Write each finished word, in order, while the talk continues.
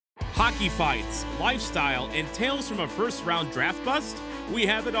Hockey fights, lifestyle, and tales from a first-round draft bust? We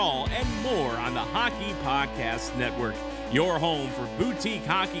have it all and more on the Hockey Podcast Network, your home for boutique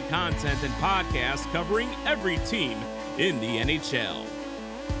hockey content and podcasts covering every team in the NHL.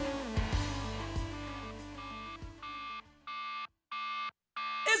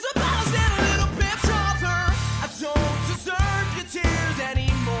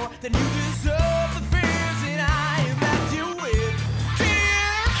 Then you deserve the fears that I have met you with.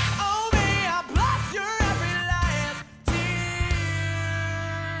 Fear, oh me, I blast your every last tear.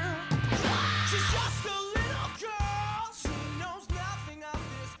 She's just a little girl, she knows nothing of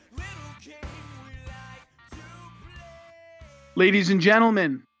this little game we like to play. Ladies and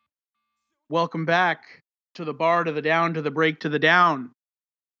gentlemen, welcome back to the bar, to the down, to the break, to the down.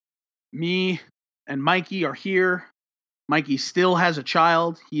 Me and Mikey are here. Mikey still has a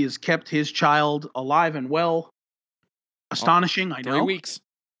child. He has kept his child alive and well. Astonishing, I know. 3 weeks.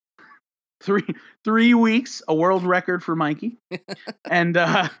 3 weeks, a world record for Mikey. And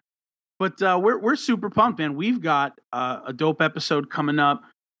but we're super pumped, man. We've got a dope episode coming up.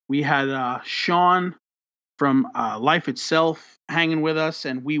 We had Sean from Life Itself hanging with us,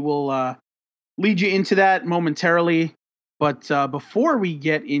 and we will lead you into that momentarily. But before we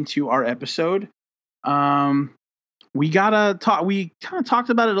get into our episode, we gotta talk. We kind of talked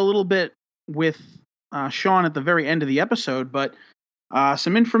about it a little bit with Sean at the very end of the episode, but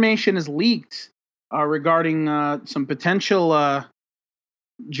some information is leaked regarding some potential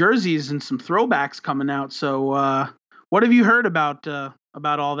jerseys and some throwbacks coming out. So, what have you heard about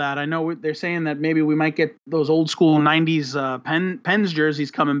all that? I know they're saying that maybe we might get those old school '90s Pens jerseys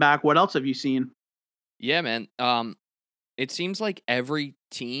coming back. What else have you seen? Yeah, man. It seems like every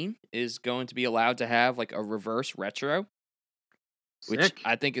team is going to be allowed to have like a reverse retro, which Sick.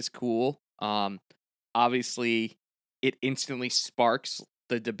 I think is cool. Obviously, it instantly sparks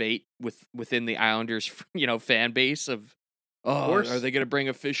the debate within the Islanders, fan base of course. are they going to bring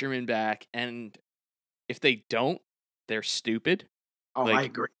a fisherman back? And if they don't, they're stupid. Oh,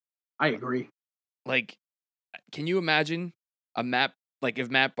 like- I agree. Like, can you imagine if Matt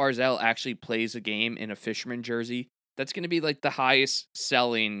Barzal actually plays a game in a fisherman jersey? That's going to be like the highest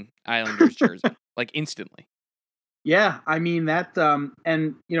selling Islanders jersey, like instantly. Yeah, I mean that,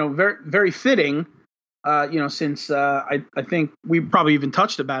 and very very fitting. Since I think we probably even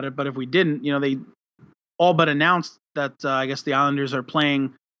touched about it, but if we didn't, they all but announced that I guess the Islanders are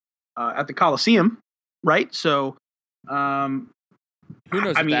playing at the Coliseum, right? So, Who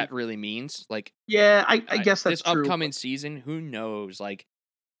knows what mean, that really means? Like, yeah, I guess that's this true. upcoming season. Who knows? Like,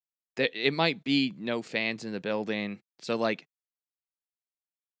 it might be no fans in the building, so like,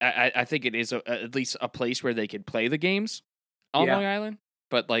 I think it is at least a place where they could play the games on Yeah. Long Island.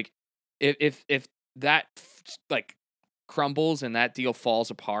 But like, if that like crumbles and that deal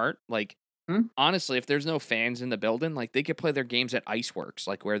falls apart, like. Honestly, if there's no fans in the building, like they could play their games at Iceworks,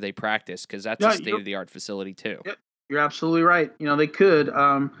 like where they practice, because that's a state-of-the-art facility too. Yep, you're absolutely right. They could.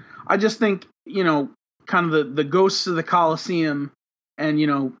 I just think kind of the ghosts of the Coliseum,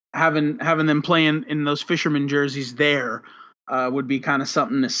 and having them playing in those fisherman jerseys there would be kind of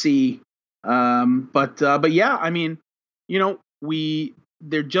something to see. But yeah, I mean,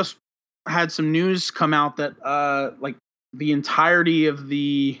 there just had some news come out that like the entirety of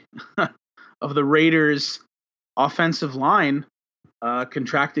the of the Raiders offensive line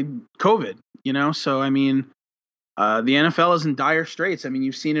contracted COVID, so I mean, the NFL is in dire straits. I mean,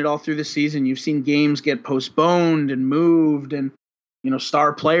 you've seen it all through the season. You've seen games get postponed and moved, and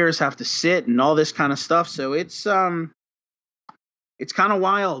star players have to sit and all this kind of stuff. So it's kind of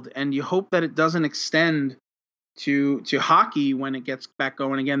wild, and you hope that it doesn't extend to hockey when it gets back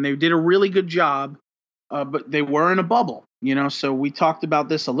going again. They did a really good job, but they were in a bubble, so we talked about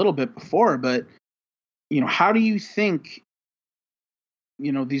this a little bit before, but how do you think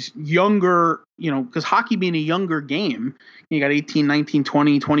these younger, because hockey being a younger game, you got 18, 19,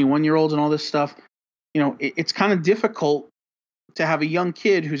 20, 21-year-olds and all this stuff, it's kind of difficult to have a young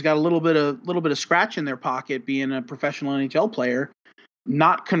kid who's got a little bit of scratch in their pocket being a professional NHL player,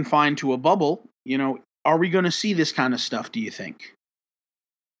 not confined to a bubble. Are we going to see this kind of stuff, do you think?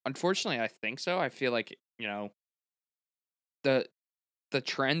 Unfortunately, I think so. I feel like, the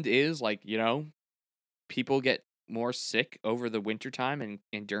trend is like, people get more sick over the wintertime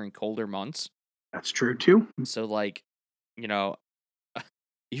and during colder months. That's true too. So like,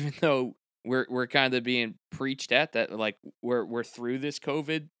 even though we're kind of being preached at that, like we're through this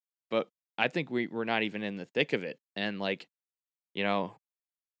COVID, but I think we're not even in the thick of it. And like,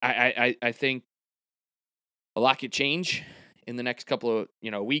 I think a lot could change in the next couple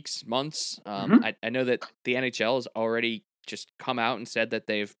of weeks, months. I know that the NHL has already just come out and said that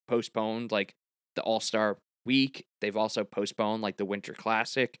they've postponed like the All-Star week. They've also postponed like the Winter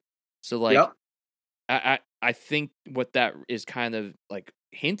Classic. So like Yep. I think what that is kind of like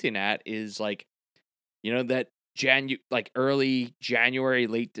hinting at is like, that like early January,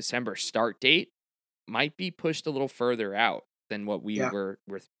 late December start date might be pushed a little further out than what we Yeah. were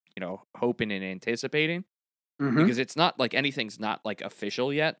hoping and anticipating, Hmm. because it's not like anything's not like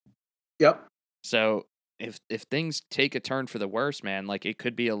official yet. Yep. So if things take a turn for the worse, man, like it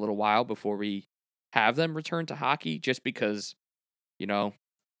could be a little while before we have them return to hockey, just because,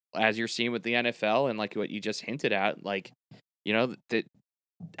 as you're seeing with the NFL and like what you just hinted at, like, that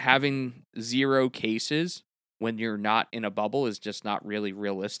having 0 cases when you're not in a bubble is just not really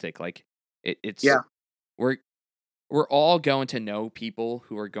realistic. Like it's Yeah. we're all going to know people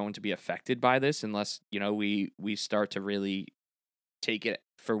who are going to be affected by this unless, we start to really take it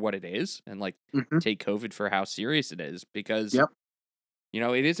for what it is and like Hmm. take COVID for how serious it is, because Yep.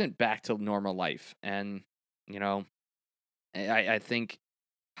 it isn't back to normal life. And I think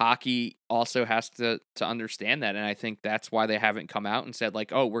hockey also has to understand that, and I think that's why they haven't come out and said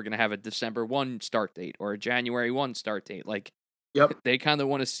like, oh, we're gonna have a December 1 start date or a January 1 start date. Like Yep. they kind of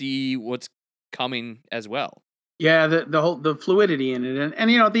want to see what's coming as well. Yeah. The fluidity in it,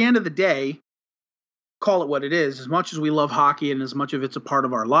 and at the end of the day, call it what it is. As much as we love hockey and as much of it's a part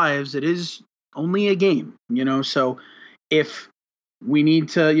of our lives, it is only a game. So if we need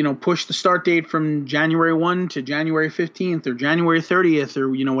to, push the start date from January 1 to January 15th or January 30th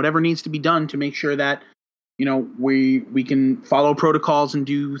or, whatever needs to be done to make sure that, we can follow protocols and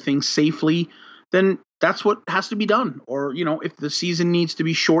do things safely, then that's what has to be done. Or, if the season needs to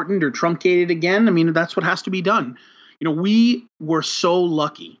be shortened or truncated again, I mean, that's what has to be done. We were so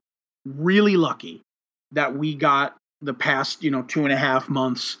lucky, really lucky, that we got the past, 2.5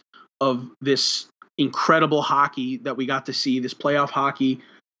 months of this incredible hockey that we got to see, this playoff hockey,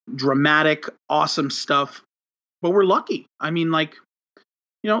 dramatic, awesome stuff. But we're lucky. I mean, like,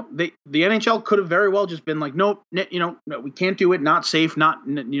 the NHL could have very well just been like, nope, no, we can't do it. Not safe.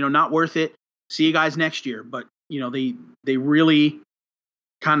 Not worth it. See you guys next year. But they really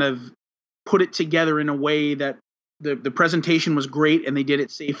kind of put it together in a way that the presentation was great and they did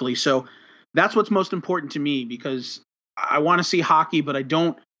it safely. So that's what's most important to me, because I want to see hockey, but I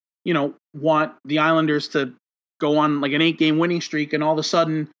don't want the Islanders to go on like an 8-game winning streak and all of a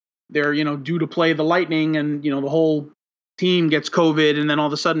sudden they're, due to play the Lightning and, the whole team gets COVID and then all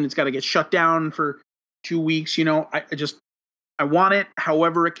of a sudden it's got to get shut down for 2 weeks. I want it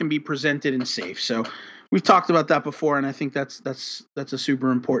however it can be presented and safe. So we've talked about that before, and I think that's a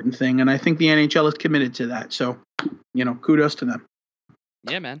super important thing. And I think the NHL is committed to that. So, kudos to them.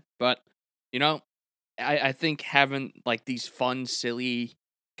 Yeah, man. But, I think having like these fun, silly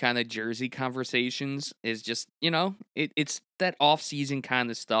kind of jersey conversations is just, it's that off-season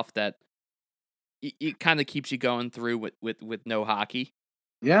kind of stuff that it kind of keeps you going through with no hockey.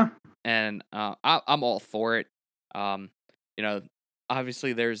 Yeah. And I'm all for it.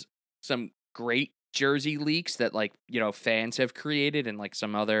 Obviously there's some great jersey leaks that like, fans have created and like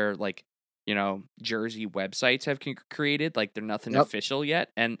some other like, jersey websites have created. Like they're nothing official yet.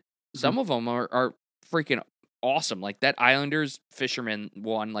 And some of them are freaking awesome. Like that Islanders Fisherman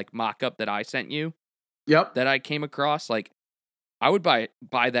one, like mock-up that I sent you. Yep. That I came across, like I would buy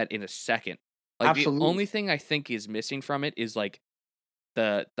that in a second. Like Absolutely. the only thing I think is missing from it is like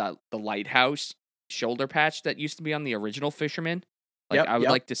the lighthouse shoulder patch that used to be on the original Fisherman. Like I would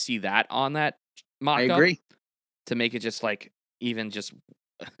like to see that on that mock-up. I agree. To make it just like even just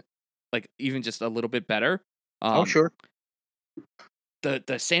a little bit better. Sure.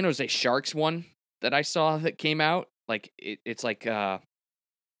 The San Jose Sharks one that I saw that came out, like it's like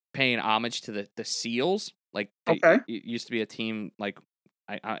paying homage to the Seals. Like it used to be a team like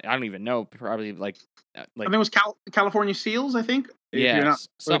I don't even know, probably like I think it was California Seals, I think. Yeah,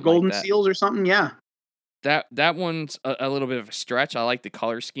 or Golden Seals or something. Yeah. That one's a little bit of a stretch. I like the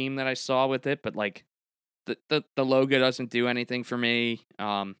color scheme that I saw with it, but like the logo doesn't do anything for me.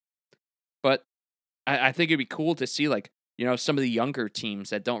 But I think it'd be cool to see like, some of the younger teams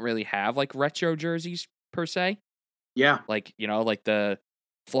that don't really have like retro jerseys per se. Yeah. Like, like the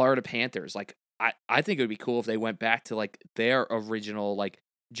Florida Panthers. Like I think it would be cool if they went back to like their original like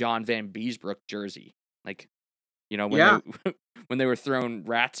John Van Beesbrook jersey. Like, when they were throwing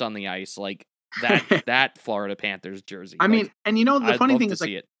rats on the ice, like that Florida Panthers jersey. I mean, like, and the funny thing is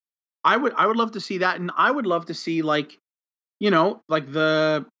like I would love to see that, and I would love to see like, like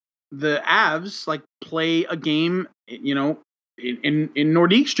the Avs like play a game, in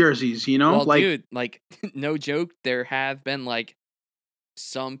Nordiques jerseys, Well, like dude, like no joke, there have been like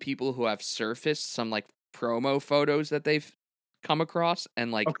some people who have surfaced some like promo photos that they've come across,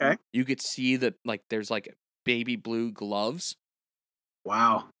 and like Okay. you could see that like there's like baby blue gloves,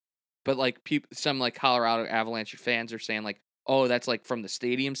 Wow. but like some like Colorado Avalanche fans are saying like, oh, that's like from the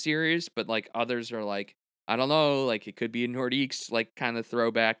Stadium series, but like others are like, I don't know, like it could be a Nordiques like kind of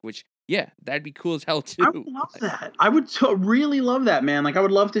throwback, which yeah, that'd be cool as hell too. I would love that. I would really love that, man. Like I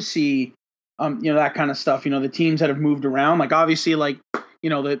would love to see, that kind of stuff. The teams that have moved around. Like obviously, like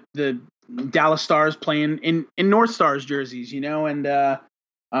the Dallas Stars playing in North Stars jerseys. And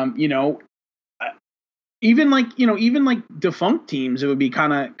even like defunct teams, it would be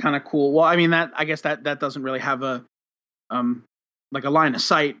kind of cool. Well, I mean I guess that doesn't really have a like a line of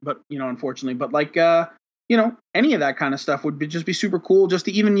sight, but unfortunately, but like any of that kind of stuff would just be super cool. Just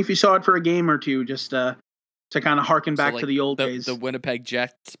to, even if you saw it for a game or two, just to kind of harken back to the old days. The Winnipeg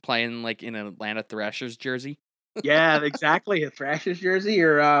Jets playing like in an Atlanta Thrashers jersey. Yeah, exactly, a Thrashers jersey,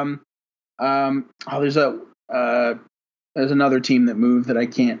 or there's another team that moved that I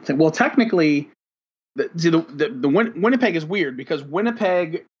can't think. Well, technically, the Winnipeg is weird because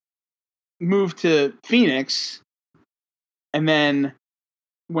Winnipeg moved to Phoenix, and then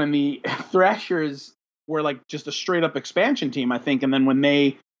when the Thrashers were like just a straight up expansion team, I think, and then when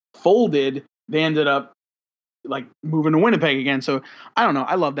they folded, they ended up like moving to Winnipeg again. So I don't know.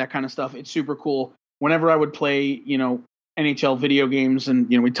 I love that kind of stuff. It's super cool. Whenever I would play, NHL video games, and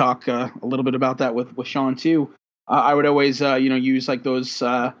we talk a little bit about that with Sean too. I would always use like those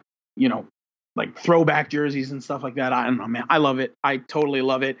like throwback jerseys and stuff like that. I don't know, man. I love it. I totally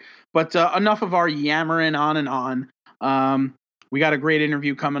love it. But enough of our yammering on and on. We got a great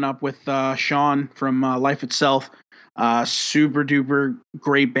interview coming up with Sean from Life Itself. Super duper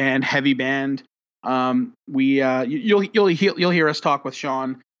great band, heavy band. You'll hear us talk with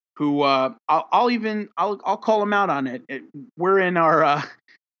Sean, who I'll call him out on it. We're in our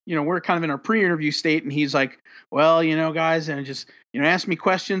we're kind of in our pre-interview state, and he's like, well, guys, and just ask me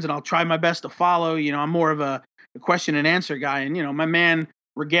questions, and I'll try my best to follow. I'm more of a question and answer guy, and my man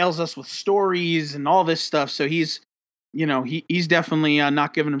regales us with stories and all this stuff. So he's definitely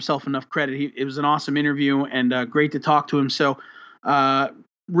not giving himself enough credit. It was an awesome interview and great to talk to him. So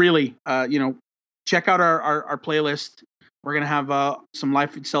really, check out our playlist. We're going to have some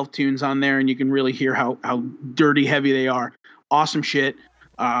Life Itself tunes on there, and you can really hear how dirty heavy they are. Awesome shit.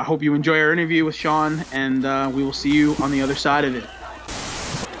 Hope you enjoy our interview with Sean, and we will see you on the other side of it.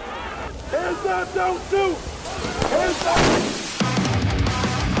 Hands up, don't shoot! Hands up!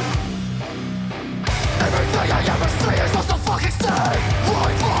 Everything I ever see is just a fucking stain.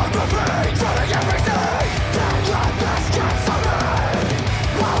 Life on repeat, dreading everything. Don't let this get to me.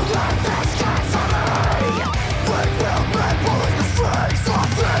 Won't let this get to me. We will be pulling the strings.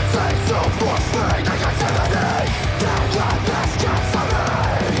 Authentic to force me negativity. Don't let this get to me.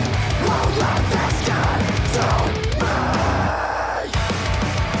 Won't let this get to me.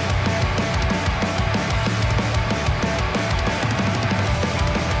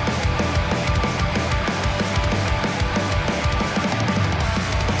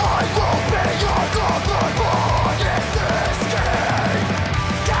 I will be your God.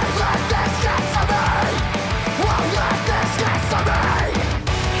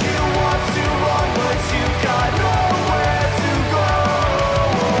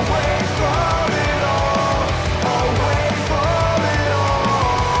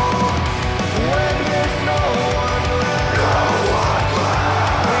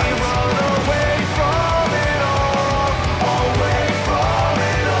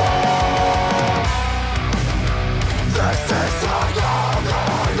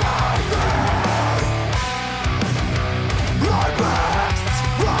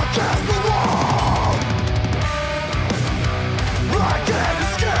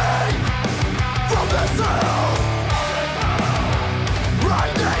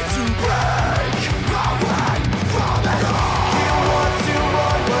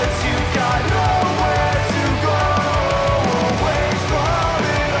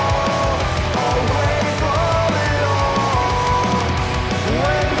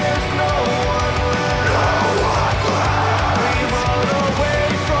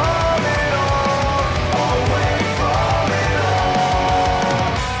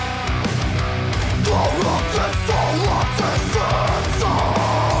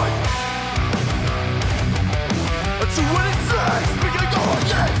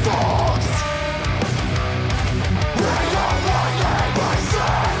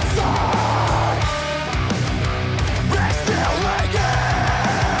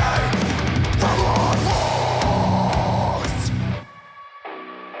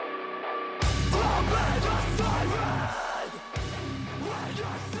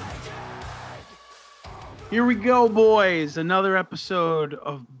 Here we go, boys. Another episode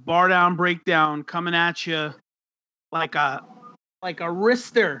of Bar Down Breakdown coming at you like a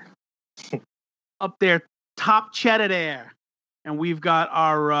wrister up there, top cheddar there. And we've got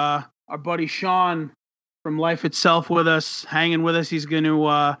our buddy Sean from Life Itself with us, hanging with us. He's going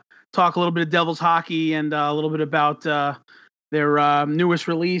to talk a little bit of Devils hockey and a little bit about their newest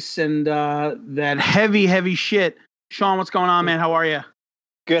release and that heavy shit. Sean, what's going on, man? How are you?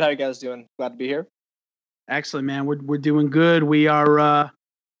 Good. How you guys doing? Glad to be here. Excellent, man. We're doing good. We are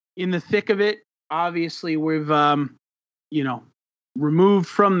in the thick of it. Obviously, we've removed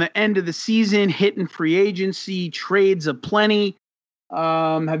from the end of the season, hitting free agency, trades aplenty.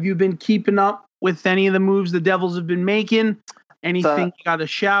 Have you been keeping up with any of the moves the Devils have been making? Anything you got to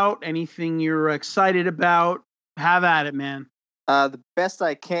shout? Anything you're excited about? Have at it, man. The best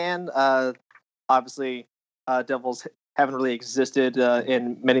I can. Obviously, Devils haven't really existed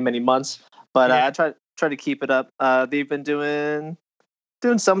in many months, but I try to keep it up. They've been doing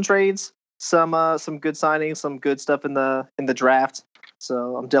some trades, some good signings, some good stuff in the draft.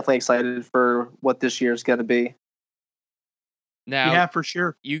 So I'm definitely excited for what this year's going to be. Now, yeah, for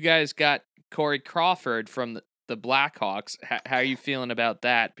sure. You guys got Corey Crawford from the Blackhawks. How are you feeling about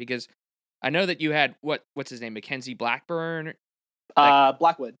that? Because I know that you had what's his name, Mackenzie Blackburn,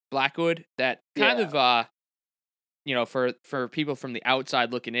 Blackwood. That kind of for people from the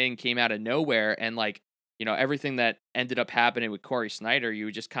outside looking in, came out of nowhere, and everything that ended up happening with Corey Snyder, you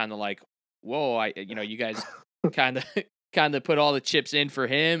were just kind of like, whoa, you guys kind of put all the chips in for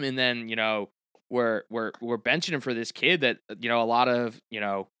him, and then we're benching him for this kid that a lot of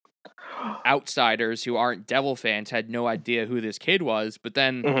outsiders who aren't Devil fans had no idea who this kid was, but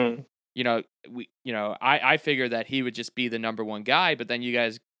then I figured that he would just be the number one guy, but then you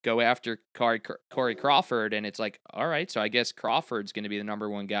guys go after Corey Crawford, and it's like, all right, so I guess Crawford's going to be the number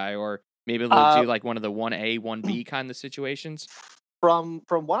one guy, or maybe they'll do like one of the 1A, 1B kind of situations. From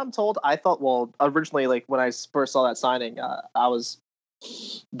what I'm told, I thought, originally, like when I first saw that signing,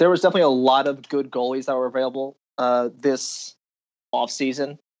 there was definitely a lot of good goalies that were available this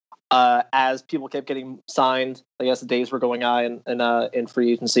offseason. As people kept getting signed, I guess the days were going on in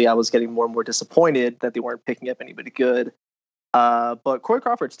free agency, I was getting more and more disappointed that they weren't picking up anybody good. But Corey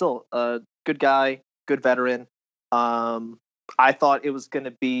Crawford's still a good guy, good veteran. I thought it was going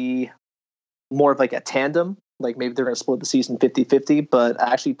to be more of like a tandem, like maybe they're going to split the season 50-50. But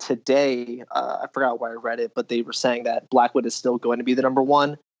actually today, I forgot where I read it, but they were saying that Blackwood is still going to be the number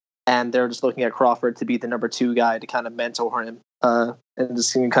one, and they're just looking at Crawford to be the number two guy to kind of mentor him and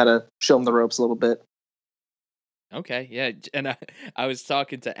just kind of show him the ropes a little bit. Okay, yeah. And I was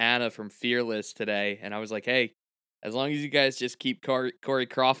talking to Anna from Fearless today, and I was like, hey, as long as you guys just keep Corey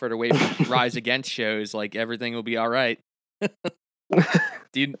Crawford away from Rise Against shows, like everything will be all right.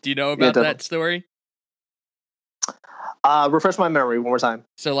 Do you know about that story? Refresh my memory one more time.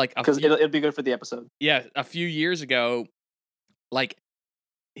 So because it'll be good for the episode. Yeah, a few years ago,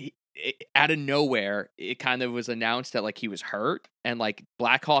 out of nowhere, it kind of was announced that he was hurt, and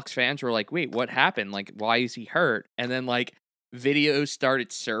Blackhawks fans were like, "Wait, what happened? Why is he hurt?" And then videos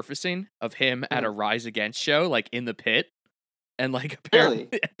started surfacing of him at a Rise Against show, in the pit, and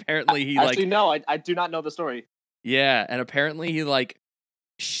apparently he actually no, I do not know the story. Yeah, and apparently he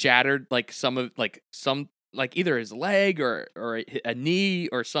shattered some either his leg or a knee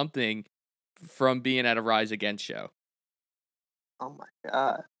or something from being at a Rise Against show. Oh my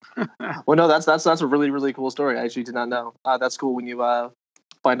god! Well, no, that's a really, really cool story. I actually did not know. That's cool when you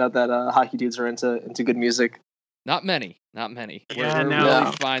find out that hockey dudes are into good music. Not many. Yeah, We're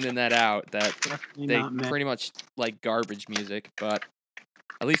really finding that out. That they pretty much like garbage music, but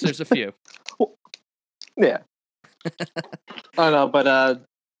at least there's a few. Yeah. I don't know, but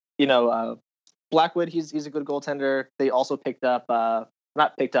Blackwood, he's a good goaltender. They also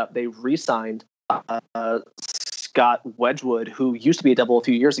they re-signed Scott Wedgwood, who used to be a Devil a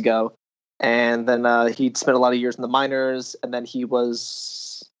few years ago, and then he'd spent a lot of years in the minors, and then he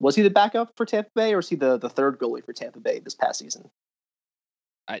was he the backup for Tampa Bay, or was he the third goalie for Tampa Bay this past season?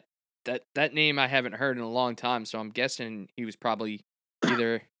 That name I haven't heard in a long time, so I'm guessing he was probably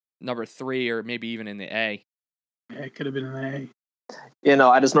either number 3 or maybe even in the A. Yeah, it could have been an A.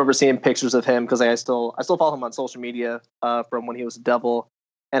 I just remember seeing pictures of him because I still follow him on social media from when he was a Devil.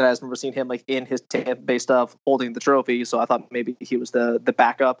 And I just remember seeing him in his Tampa Bay stuff holding the trophy. So I thought maybe he was the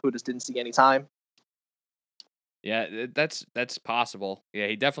backup who just didn't see any time. Yeah, that's possible. Yeah,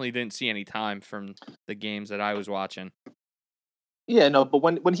 he definitely didn't see any time from the games that I was watching. Yeah, no, but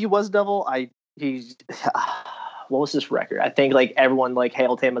when he was Devil, what was his record? I think everyone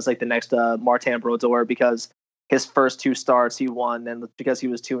hailed him as the next Martin Brodeur because his first 2 starts he won, and because he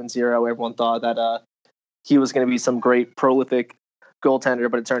was 2-0, everyone thought that he was going to be some great prolific goaltender,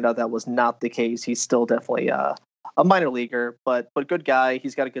 but it turned out that was not the case. He's still definitely a minor leaguer, but good guy.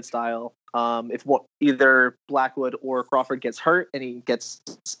 He's got a good style. If either Blackwood or Crawford gets hurt and he gets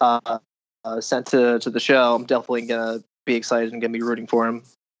sent to the show, I'm definitely gonna be excited and gonna be rooting for him.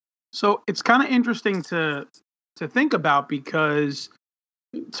 So it's kind of interesting to think about, because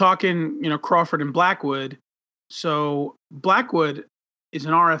talking, Crawford and Blackwood. So Blackwood is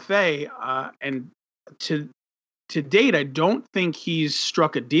an RFA, and to date, I don't think he's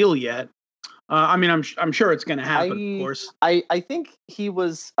struck a deal yet. I'm sure it's going to happen, of course. I think he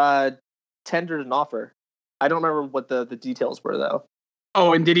was tendered an offer. I don't remember what the details were though.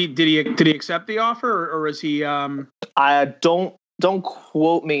 Oh, and did he accept the offer, or is he? I don't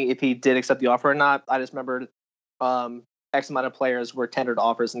quote me if he did accept the offer or not. I just remembered X amount of players were tendered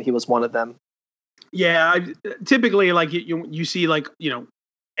offers, and he was one of them. Yeah, typically, like you see, like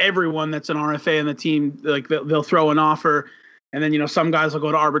everyone that's an RFA in the team, like they'll throw an offer, and then some guys will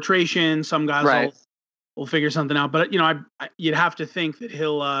go to arbitration, some guys will figure something out. But you'd have to think that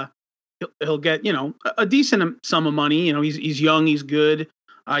he'll get a decent sum of money. He's young, he's good.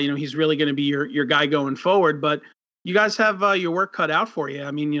 He's really going to be your guy going forward. But you guys have your work cut out for you.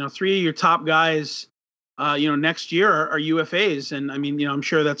 I mean, 3 of your top guys, next year are UFAs, and I mean, I'm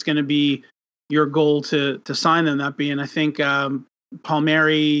sure that's going to be your goal to sign them. That being, I think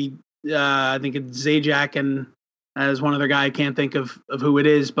Palmieri, I think it's Zajac, and as one other guy, I can't think of who it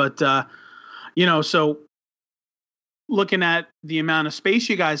is, but so looking at the amount of space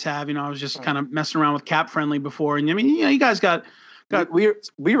you guys have, I was just kind of messing around with Cap Friendly before, and I mean, you guys got we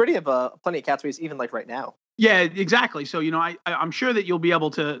already have plenty of cap space, even like right now. Yeah, exactly. So I'm sure that you'll be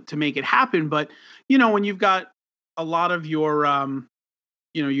able to make it happen, but when you've got a lot of your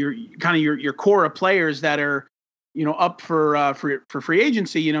your kind of your core of players that are up for free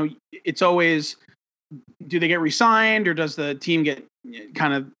agency, it's always, do they get re-signed, or does the team get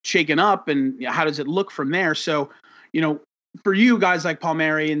kind of shaken up, and how does it look from there? So for you guys like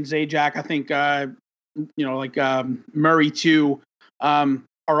Palmieri and Zajac, I think Murray too,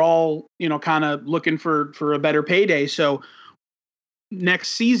 are all kind of looking for a better payday. So next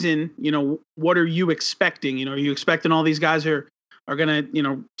season, what are you expecting? Are you expecting all these guys are going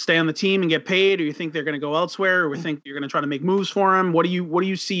to stay on the team and get paid, or you think they're going to go elsewhere, or think you're going to try to make moves for them? What do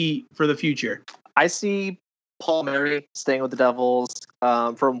you see for the future? I see Palmieri staying with the Devils.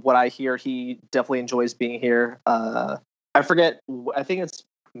 From what I hear, he definitely enjoys being here. I forget. I think it's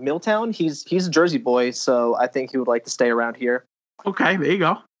Milltown. He's a Jersey boy, so I think he would like to stay around here. Okay, there you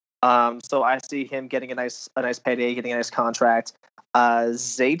go. So I see him getting a nice payday, getting a nice contract.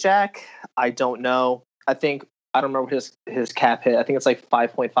 Zajac, I don't know. I don't remember what his cap hit. I think it's like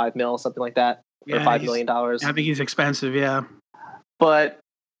 5.5 mil, something like that, or $5 million. I think he's expensive, yeah. But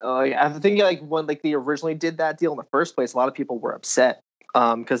I think when they originally did that deal in the first place, a lot of people were upset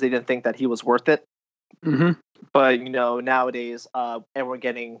because they didn't think that he was worth it. Mm-hmm. But nowadays, everybody's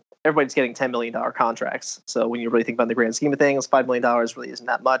getting $10 million contracts. So when you really think about the grand scheme of things, $5 million really isn't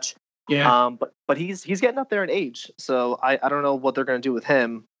that much. Yeah. But he's getting up there in age, so I don't know what they're going to do with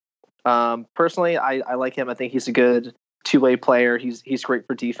him. Personally, I like him. I think he's a good two-way player. He's great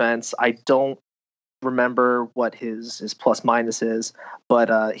for defense. I don't remember what his plus minus is,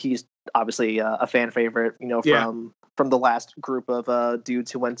 but he's obviously a fan favorite. From the last group of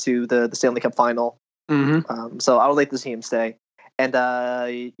dudes who went to the Stanley Cup final. Mm-hmm. So I would like to see him stay. And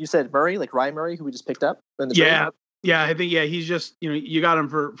you said Murray, like Ryan Murray, who we just picked up in the trade? Yeah, I think he's just you got him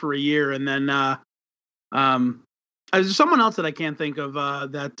for a year, and then there's someone else that I can't think of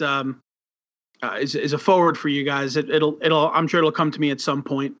that is a forward for you guys. It'll I'm sure it'll come to me at some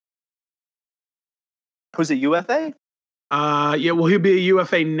point. Who's a UFA? Yeah, well, he'll be a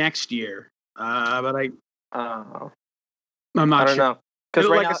UFA next year. But I'm not sure. Know.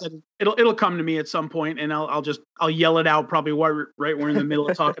 Like I said, it'll come to me at some point, and I'll yell it out probably right we're in the middle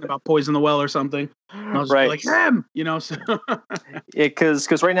of talking about Poison the Well or something. And I'll just be like, him, So. Yeah,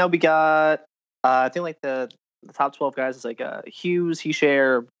 because right now we got I think like the top 12 guys is like Hughes,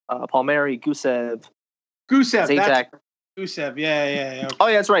 Hischier, Palmieri, Gusev, Zajac. Gusev, yeah. Okay. Oh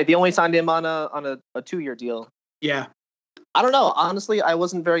yeah, that's right. They only signed him on a 2-year deal. Yeah. I don't know. Honestly, I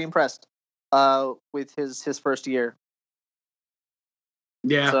wasn't very impressed with his first year.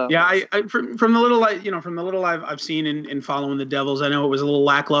 Yeah, so, yeah. I from the little I've seen in following the Devils, I know it was a little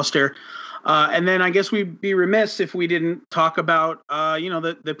lackluster. And then I guess we'd be remiss if we didn't talk about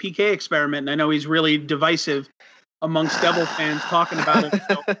the PK experiment. And I know he's really divisive amongst Devil fans talking about it.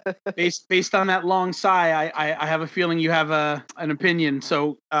 So based on that long sigh, I have a feeling you have an opinion.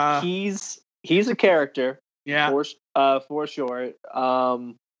 So he's a character. Yeah, for sure.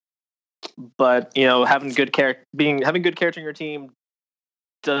 But having good character in your team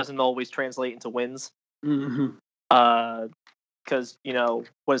doesn't always translate into wins. Mm-hmm. Because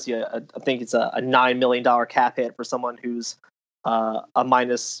what is he? I think it's a $9 million cap hit for someone who's a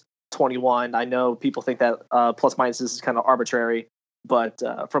minus 21. I know people think that plus minuses is kind of arbitrary, but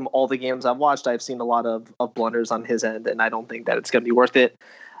from all the games I've watched, I've seen a lot of blunders on his end, and I don't think that it's going to be worth it.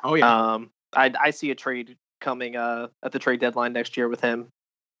 Oh yeah. I see a trade coming at the trade deadline next year with him.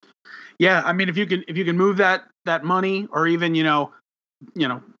 Yeah, I mean, if you can move that money, or even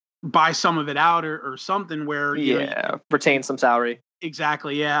buy some of it out or something where retain some salary.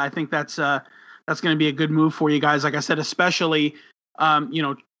 Exactly. Yeah, I think that's going to be a good move for you guys. Like I said, especially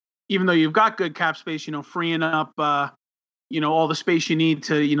even though you've got good cap space, freeing up all the space you need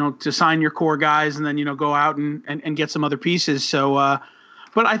to sign your core guys and then go out and get some other pieces. So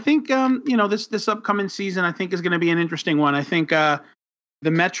but I think this upcoming season I think is going to be an interesting one. I think the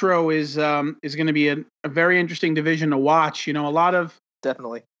Metro is going to be a very interesting division to watch.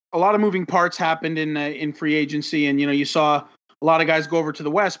 Definitely a lot of moving parts happened in free agency, and you saw a lot of guys go over to the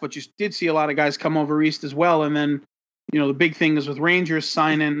West, but you did see a lot of guys come over East as well. And then the big thing is with Rangers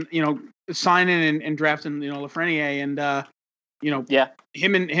signing and drafting Lafreniere, and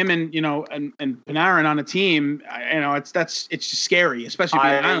him and Panarin on a team. It's just scary, especially if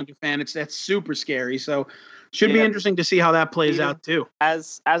you're an Islander fan. That's super scary. So should be interesting to see how that plays out too.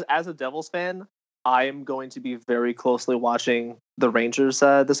 As a Devils fan, I am going to be very closely watching the Rangers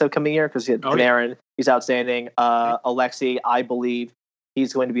this upcoming year because Panarin, he's outstanding. Alexei, I believe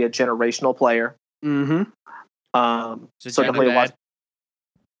he's going to be a generational player. Mm-hmm. So definitely watch.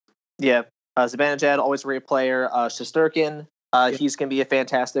 Yeah, Zibanejad, always a great player. Shesterkin, he's going to be a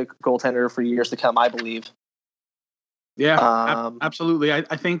fantastic goaltender for years to come, I believe. Yeah, absolutely. I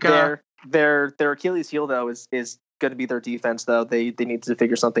think their Achilles heel though is going to be their defense though. They need to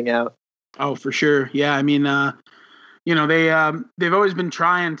figure something out. Oh, for sure. Yeah, I mean, they've always been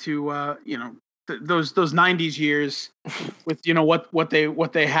trying to, those 90s years with what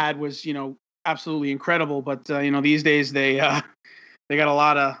they had was absolutely incredible. But these days they got a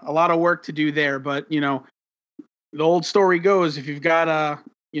lot of work to do there. But the old story goes, if you've got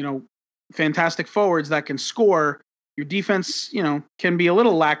fantastic forwards that can score, your defense can be a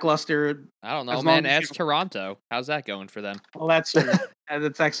little lackluster. I don't know, man. Ask Toronto. How's that going for them? Well, that's true.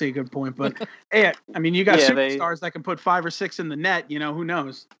 That's actually a good point. But hey, I mean, you got superstars that can put 5 or 6 in the net. Who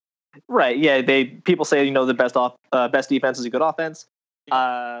knows? Right. Yeah. People say the best defense is a good offense.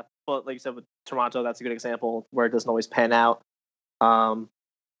 But like you said with Toronto, that's a good example where it doesn't always pan out.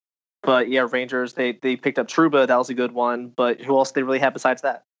 But yeah, Rangers they picked up Trouba. That was a good one. But who else they really have besides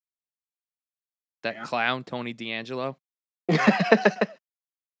that? That clown Tony DeAngelo.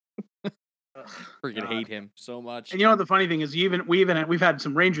 Freaking hate him so much. And the funny thing is, we've had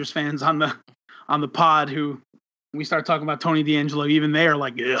some Rangers fans on the pod who, when we start talking about Tony DeAngelo, even they are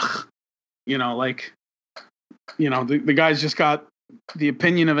like, ugh, the guy's just got the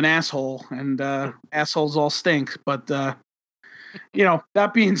opinion of an asshole, and assholes all stink. But that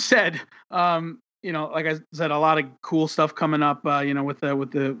being said, like I said, a lot of cool stuff coming up, with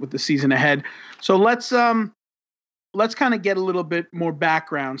the season ahead. So let's kind of get a little bit more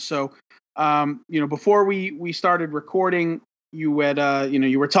background. So, before we started recording, you had,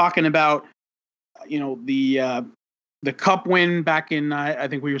 you were talking about, the Cup win back in, I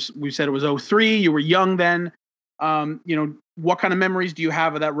think we said it was 2003. You were young then. What kind of memories do you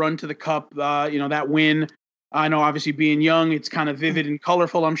have of that run to the Cup? That win. I know, obviously, being young, it's kind of vivid and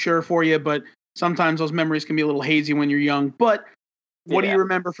colorful, I'm sure, for you, but sometimes those memories can be a little hazy when you're young. But what do you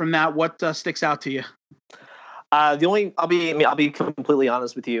remember from that? What sticks out to you? I'll be completely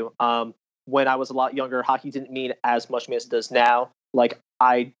honest with you. When I was a lot younger, hockey didn't mean as much to me as it does now. Like,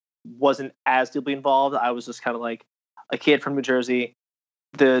 I wasn't as deeply involved. I was just kind of like a kid from New Jersey.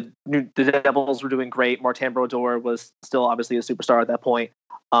 The Devils were doing great. Martin Brodeur was still obviously a superstar at that point.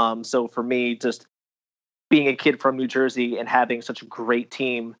 So for me, just being a kid from New Jersey and having such a great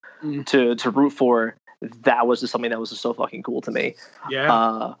team to root for, that was just something that was just so fucking cool to me.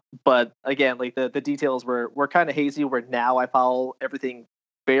 Yeah. But again, like the details were kind of hazy, where now I follow everything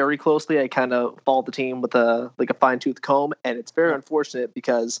very closely. I kind of follow the team with a fine-tooth comb, and it's very unfortunate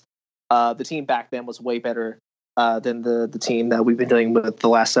because the team back then was way better than the team that we've been dealing with the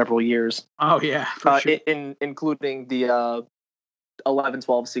last several years. Oh yeah, for sure. Including the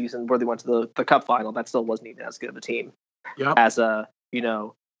 11-12 season where they went to the Cup final. That still wasn't even as good of a team as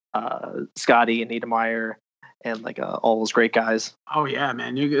Scotty and Niedermayer and all those great guys. Oh yeah,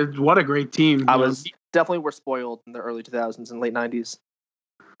 man! What a great team! Definitely were spoiled in the early 2000s and late 90s.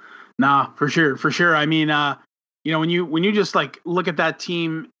 Nah, for sure. I mean, when you just look at that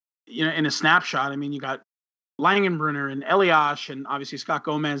team, in a snapshot. I mean, you got Langenbrunner and Eliash, and obviously Scott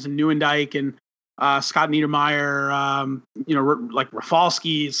Gomez and Neuendijk and Scott Niedermayer, like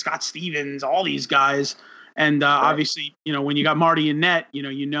Rafalski, Scott Stevens, all these guys. And obviously, when you got Marty and net,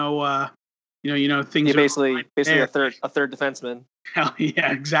 things. He basically a third defenseman. Hell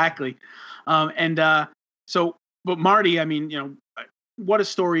yeah, exactly. But Marty, I mean, what a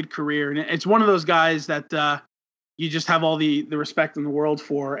storied career, and it's one of those guys that you just have all the respect in the world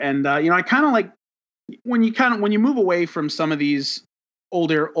for. And I kind of like when you move away from some of these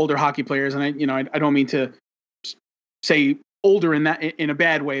older hockey players, and I don't mean to say older in a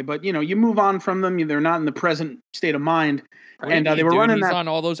bad way, but you move on from them. They're not in the present state of mind. And they were running that on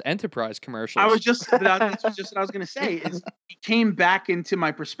all those Enterprise commercials. That's just what I was going to say. He came back into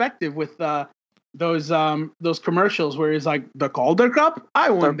my perspective with those commercials where he's like, the Calder Cup, I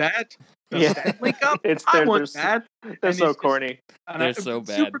won that. The Stanley Cup, I won that. They're so corny. They're so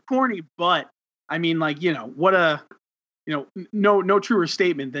bad. Super corny, but I mean, like, what a no truer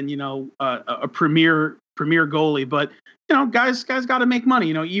statement than a premier goalie. But guys got to make money.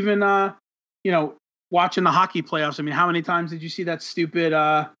 Even watching the hockey playoffs. I mean, how many times did you see that stupid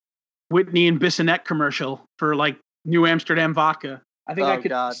Whitney and Bissonnette commercial for like New Amsterdam vodka? I think I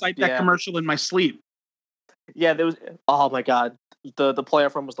could cite that commercial in my sleep. Yeah, there was. Oh my god, the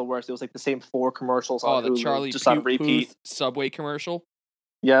playoff run was the worst. It was like the same 4 commercials. Oh, the Hulu, Charlie just on repeat. Puth Subway commercial.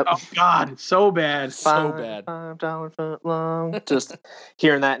 Yep. Oh god, it's so bad. So bad. $5 foot long. Just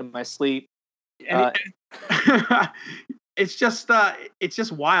hearing that in my sleep. It's just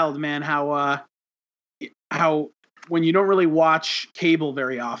wild, man. How when you don't really watch cable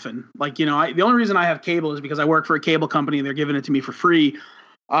very often, like the only reason I have cable is because I work for a cable company and they're giving it to me for free.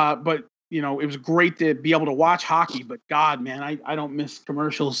 But it was great to be able to watch hockey. But God, man, I don't miss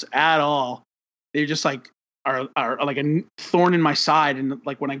commercials at all. They're just like are like a thorn in my side, and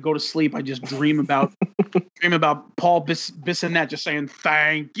like when I go to sleep, I just dream about Paul Bissonnette just saying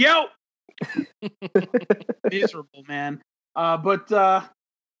thank you. Miserable, man. But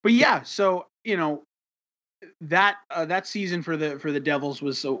yeah, so that season for the Devils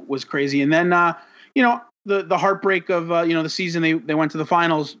was crazy, and then the heartbreak of the season they went to the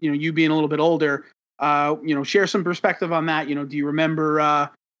finals. You being a little bit older, share some perspective on that. Do you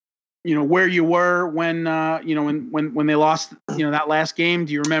remember where you were when when they lost that last game?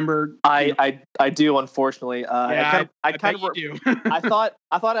 Do you remember? I do, unfortunately. I kind of do. I thought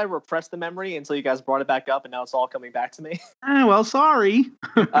I repressed the memory until you guys brought it back up, and now it's all coming back to me. Well, sorry.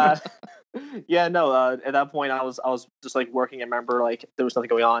 Yeah, no. At that point, I was just like working. I remember like there was nothing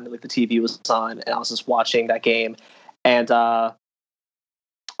going on. Like the TV was on, and I was just watching that game. And who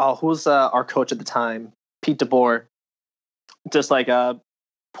was our coach at the time? Pete DeBoer. Just like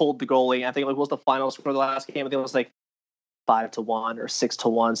pulled the goalie. I think it was the finals for the last game. I think it was like 5-1 or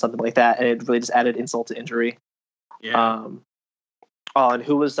 6-1, something like that. And it really just added insult to injury. Yeah. And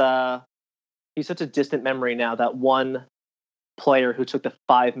who was he's such a distant memory now. That one player who took the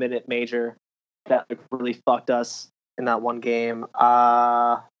 5-minute major that really fucked us in that one game.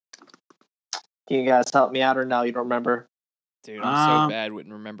 Can you guys help me out, or no? You don't remember? Dude, I'm so bad with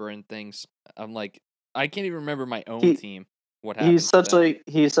remembering things. I'm like, I can't even remember my own team. What happened? He's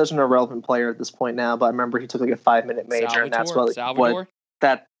such an irrelevant player at this point now. But I remember he took like a 5-minute major, and that's what Salvador.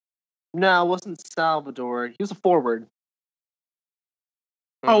 No, it wasn't Salvador. He was a forward.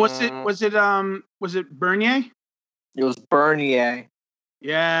 Oh, was it Bernier? It was Bernier.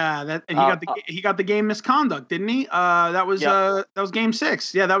 Yeah, he got the game misconduct, didn't he? That was game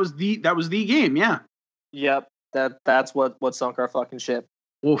 6. Yeah, that was the game. Yeah. Yep. That's what sunk our fucking ship.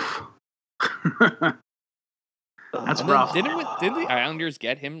 Oof. That's rough. Didn't the Islanders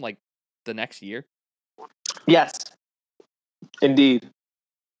get him like the next year? Yes, indeed.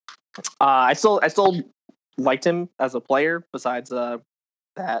 I still liked him as a player. Besides that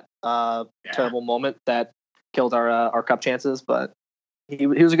terrible moment that killed our cup chances, but he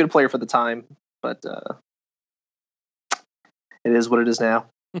was a good player for the time. But it is what it is now.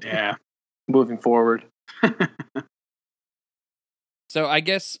 Yeah. Moving forward. So I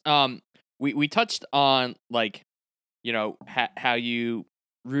guess we touched on like how you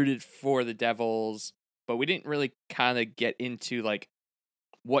rooted for the Devils, but we didn't really kind of get into like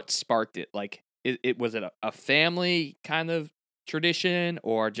what sparked it. Like it was it a family kind of tradition,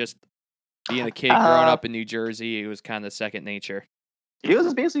 or just being a kid growing up in New Jersey, it was kind of second nature? It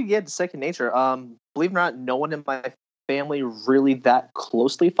was basically second nature. Believe it or not, no one in my family really that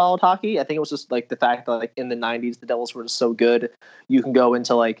closely followed hockey. I think it was just like the fact that like in the 90s the Devils were just so good. You can go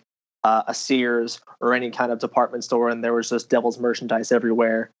into like a Sears or any kind of department store and there was just Devils merchandise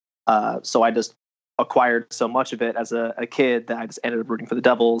everywhere. So I just acquired so much of it as a kid that I just ended up rooting for the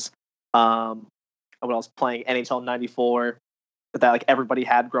Devils. When I was playing NHL '94, that like everybody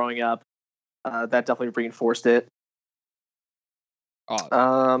had growing up, that definitely reinforced it.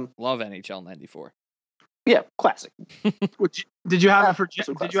 Oh, love NHL '94. Yeah, classic. Did you have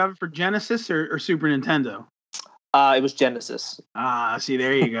it for Genesis or Super Nintendo? It was Genesis. See,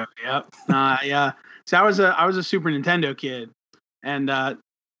 there you go. Yep. Yeah. So I was a Super Nintendo kid, and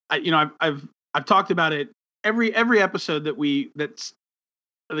I've talked about it every episode that's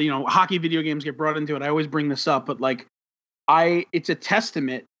hockey video games get brought into it. I always bring this up, but like it's a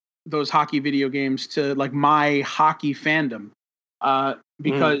testament, those hockey video games, to like my hockey fandom,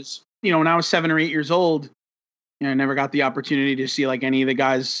 because when I was 7 or 8 years old, I never got the opportunity to see like any of the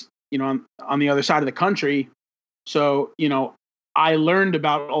guys on the other side of the country. So, I learned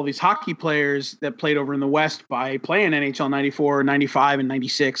about all these hockey players that played over in the West by playing NHL 94, 95, and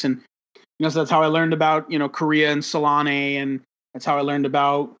 96. And, so that's how I learned about, Korea and Solane. And that's how I learned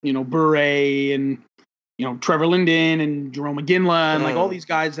about, Bure and, Trevor Linden and Jerome McGinley and like all these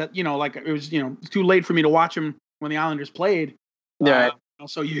guys that, like it was, too late for me to watch them when the Islanders played. Yeah.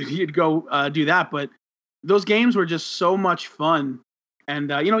 So you'd go do that. But those games were just so much fun.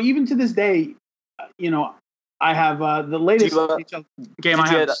 And, even to this day, I have the latest game I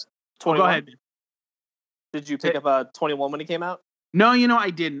have. Go ahead. Did you pick up 21 when it came out? No, I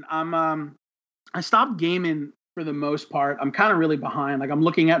didn't. I stopped gaming for the most part. I'm kind of really behind. Like I'm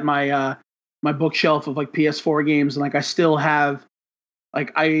looking at my my bookshelf of like PS4 games, and like I still have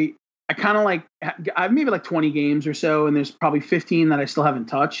like I kind of like I have maybe like 20 games or so, and there's probably 15 that I still haven't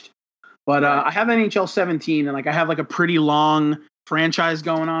touched. But I have NHL 17, and like I have like a pretty long franchise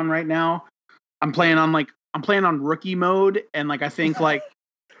going on right now. I'm playing on rookie mode, and like I think like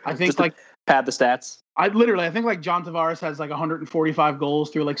pad the stats. I think like John Tavares has like 145 goals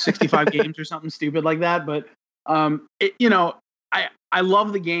through like 65 games or something stupid like that. But I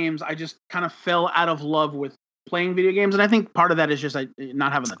love the games. I just kind of fell out of love with playing video games, and I think part of that is just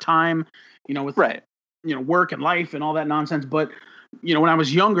not having the time, with work and life and all that nonsense. But when I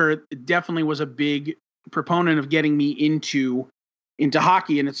was younger, it definitely was a big proponent of getting me into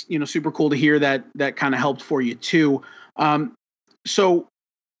hockey, and it's super cool to hear that kind of helped for you too. So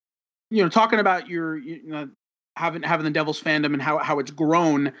talking about your having the Devils fandom and how it's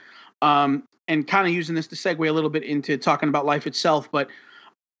grown, and kind of using this to segue a little bit into talking about life itself. But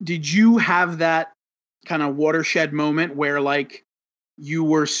did you have that kind of watershed moment where like you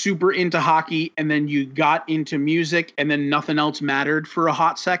were super into hockey and then you got into music and then nothing else mattered for a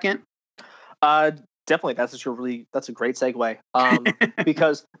hot second? Definitely. That's a great segue.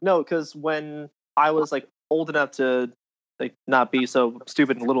 Because when I was like old enough to like not be so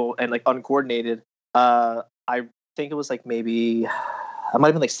stupid and little and like uncoordinated, I think it was like maybe I might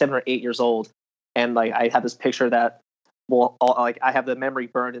have been like 7 or 8 years old, and like I had this picture that I have the memory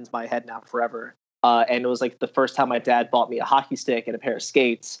burned into my head now forever. And it was like the first time my dad bought me a hockey stick and a pair of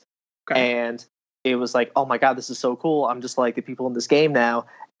skates, and it was like, oh my god, this is so cool! I'm just like the people in this game now.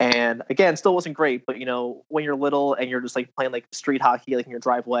 And again, still wasn't great, but when you're little and you're just like playing like street hockey like in your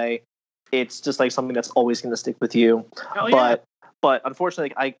driveway, it's just like something that's always going to stick with you. But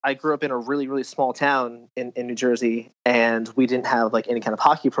unfortunately, I grew up in a really, really small town in New Jersey, and we didn't have like any kind of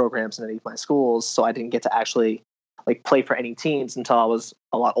hockey programs in any of my schools, so I didn't get to actually like play for any teams until I was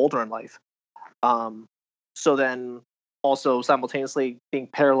a lot older in life. So then also simultaneously being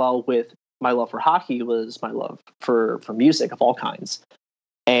parallel with my love for hockey was my love for music of all kinds.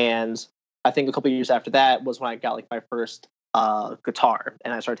 And I think a couple of years after that was when I got like my first guitar,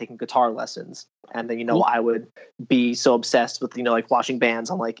 and I started taking guitar lessons. And then I would be so obsessed with like watching bands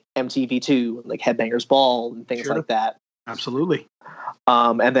on like MTV2 and like Headbangers Ball and things like that. Absolutely.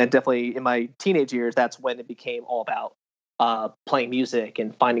 And then definitely in my teenage years, that's when it became all about playing music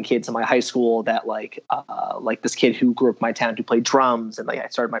and finding kids in my high school that like this kid who grew up in my town who played drums, and like I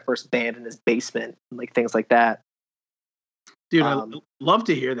started my first band in his basement and like things like that. Dude, I love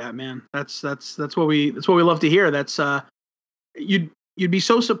to hear that, man. That's what we love to hear. That's you'd be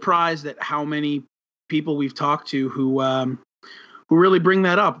so surprised at how many people we've talked to who really bring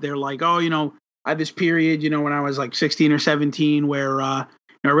that up. They're like, oh, I had this period, when I was like 16 or 17 where I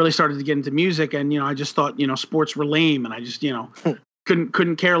really started to get into music, and I just thought sports were lame, and I just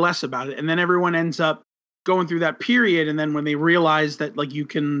couldn't care less about it. And then everyone ends up going through that period, and then when they realize that like you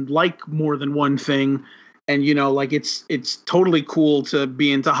can like more than one thing, and like it's totally cool to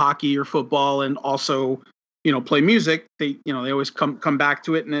be into hockey or football and also play music, they always come back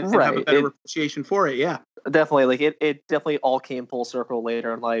to it and have a better appreciation for it. Yeah, definitely. Like it definitely all came full circle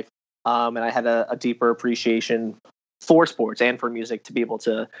later in life, and I had a deeper appreciation for sports and for music to be able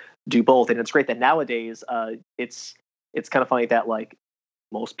to do both. And it's great that nowadays it's kind of funny that like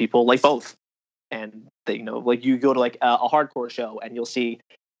most people like both. And they, like you go to like a hardcore show and you'll see,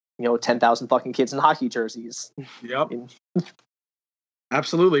 10,000 fucking kids in hockey jerseys. Yep.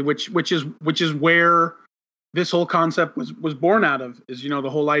 Absolutely. Which is where this whole concept was born out of, is, the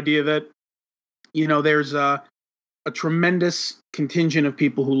whole idea that, there's a tremendous contingent of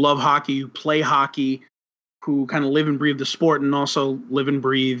people who love hockey, who play hockey, who kind of live and breathe the sport, and also live and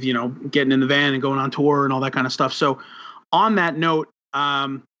breathe, getting in the van and going on tour and all that kind of stuff. So on that note,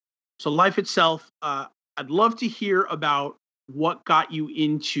 so Life Itself, I'd love to hear about what got you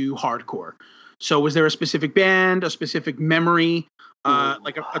into hardcore. So was there a specific band, a specific memory,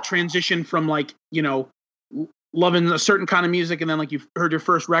 like a transition from like, loving a certain kind of music, and then like you heard your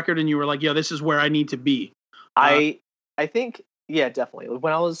first record and you were like, yeah, this is where I need to be? I think, yeah, definitely.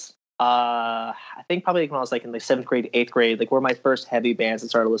 When I was, I think probably when I was like in the 7th grade, 8th grade, like were my first heavy bands I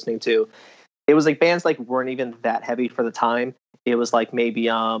started listening to. It was like bands like weren't even that heavy for the time. It was like maybe,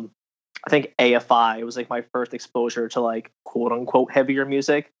 I think AFI was like my first exposure to like quote unquote heavier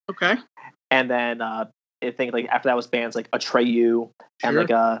music. Okay. And then I think like after that was bands like Atreyu and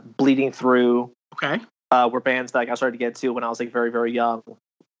like Bleeding Through. Okay. Were bands that like, I started to get to when I was like very, very young.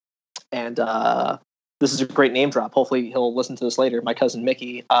 And this is a great name drop. Hopefully he'll listen to this later. My cousin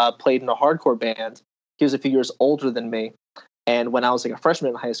Mickey played in a hardcore band. He was a few years older than me. And when I was like a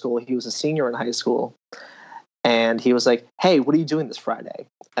freshman in high school, he was a senior in high school. And he was like, hey, what are you doing this Friday?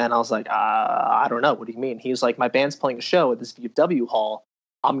 And I was like, I don't know. What do you mean? He was like, my band's playing a show at this VFW hall.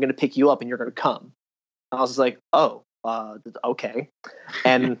 I'm going to pick you up and you're going to come. And I was like, oh, okay.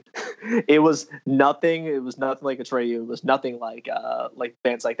 And it was nothing. It was nothing like Atreyu. It was nothing like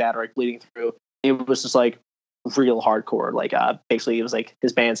bands like that or like Bleeding Through. It was just like real hardcore. Like basically it was like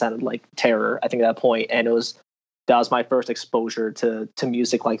his band sounded like Terror, I think at that point. And that was my first exposure to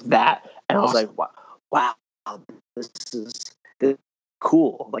music like that. And I was like, wow. This is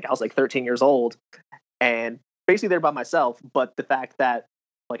cool. Like I was like 13 years old and basically there by myself. But the fact that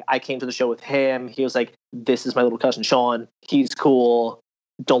like I came to the show with him, he was like, this is my little cousin Sean. He's cool.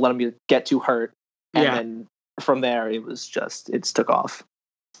 Don't let him get too hurt. And then from there, it took off.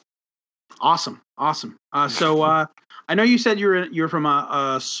 Awesome. So I know you said you're from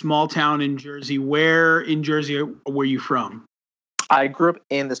a small town in Jersey. Where in Jersey were you from? I grew up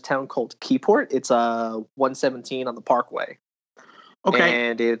in this town called Keyport. It's 117 on the Parkway. Okay.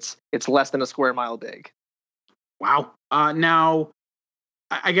 And it's less than a square mile big. Wow. Now,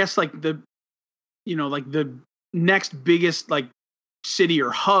 I guess like the next biggest like city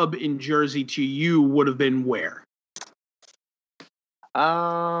or hub in Jersey to you would have been where?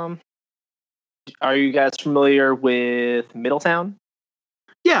 Are you guys familiar with Middletown?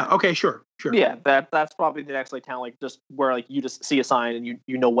 Yeah. Okay. Sure. Yeah, that's probably the next like town, like just where like you just see a sign and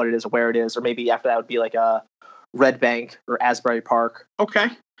you know what it is or where it is, or maybe after that would be like a Red Bank or Asbury Park. Okay.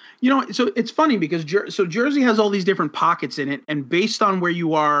 So it's funny because Jersey has all these different pockets in it, and based on where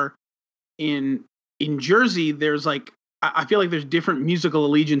you are in Jersey, there's like I feel like there's different musical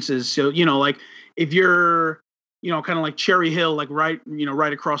allegiances. So like if you're kind of like Cherry Hill, like right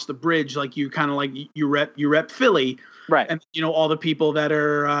across the bridge, like you kind of like you rep Philly. Right. And all the people that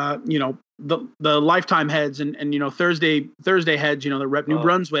are the Lifetime heads and Thursday heads, that rep New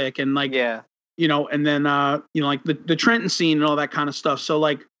Brunswick and like and then like the Trenton scene and all that kind of stuff. So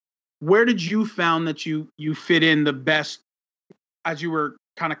like where did you found that you fit in the best as you were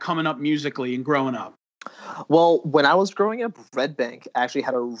kind of coming up musically and growing up? Well, when I was growing up, Red Bank actually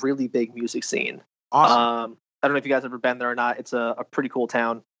had a really big music scene. Awesome. I don't know if you guys have ever been there or not. It's a pretty cool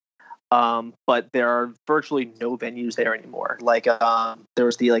town. But there are virtually no venues there anymore. Like, there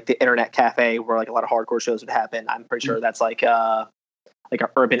was the Internet Cafe where like a lot of hardcore shows would happen. I'm pretty sure that's like a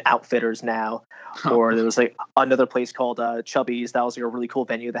Urban Outfitters now. Or there was like another place called Chubby's. That was like a really cool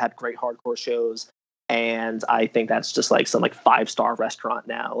venue that had great hardcore shows. And I think that's just like some like 5-star restaurant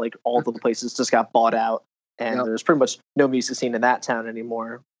now. Like all of the places just got bought out, and there's pretty much no music scene in that town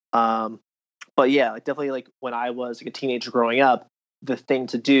anymore. But yeah, like definitely like when I was like a teenager growing up, the thing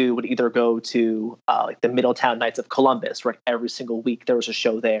to do would either go to like the Middletown Knights of Columbus, where every single week there was a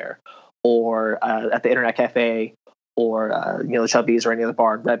show there, or at the Internet Cafe, or the Chubby's or any other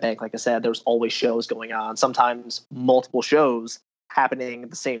bar in Red Bank. Like I said, there was always shows going on. Sometimes multiple shows happening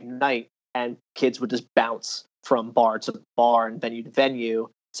the same night, and kids would just bounce from bar to bar and venue to venue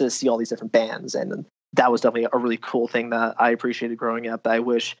to see all these different bands. And that was definitely a really cool thing that I appreciated growing up, that I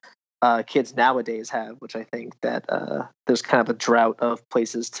wish kids nowadays have, which I think that there's kind of a drought of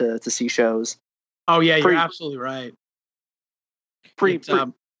places to see shows. Oh yeah, you're absolutely right.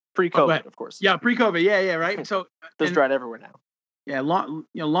 Pre-COVID, of course. Yeah, pre-COVID. Yeah, right. So there's drought everywhere now. Yeah,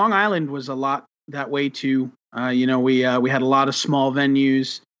 Long Island was a lot that way too. We had a lot of small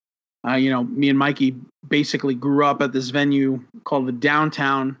venues. Me and Mikey basically grew up at this venue called the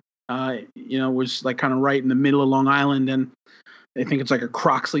Downtown. Was like kind of right in the middle of Long Island, and I think it's like a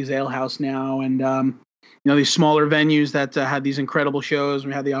Croxley's Ale House now. And these smaller venues that had these incredible shows.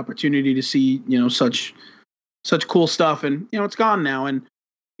 We had the opportunity to see such cool stuff, and it's gone now. And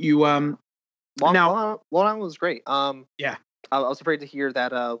Long Island was great. Yeah. I was afraid to hear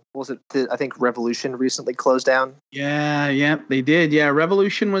that. What was it? I think Revolution recently closed down. Yeah, they did. Yeah,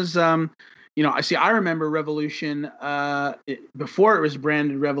 Revolution was. I remember Revolution before it was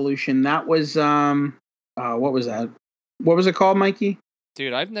branded Revolution. That was what was that? What was it called, Mikey?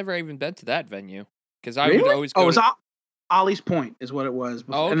 Dude, I've never even been to that venue because I really? would always go. It was Ollie's Point is what it was,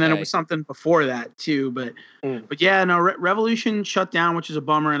 okay. And then it was something before that too. But yeah, no, Revolution shut down, which is a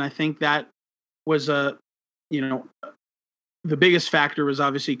bummer, and I think that was the biggest factor was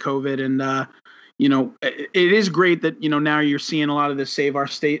obviously COVID, and it is great that now you're seeing a lot of the save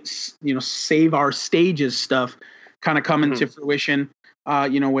our stages stuff kind of come into fruition.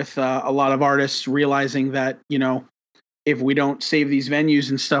 With a lot of artists realizing that if we don't save these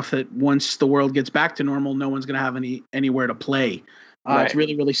venues and stuff, that once the world gets back to normal, no one's going to have anywhere to play. Right. It's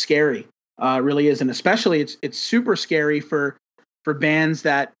really, really scary. It really is, and especially it's super scary for bands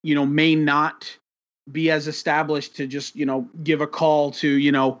that may not be as established to just give a call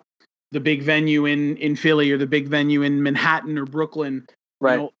to the big venue in Philly or the big venue in Manhattan or Brooklyn.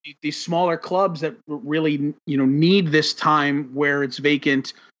 Right. These smaller clubs that really need this time where it's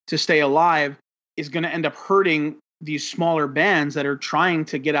vacant to stay alive is going to end up hurting these smaller bands that are trying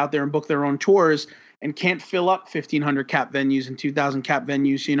to get out there and book their own tours and can't fill up 1,500 cap venues and 2,000 cap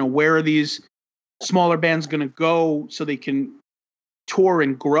venues. Where are these smaller bands going to go so they can tour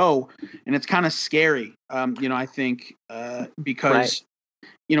and grow? And it's kind of scary, I think, because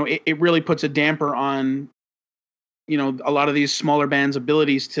it really puts a damper on a lot of these smaller bands'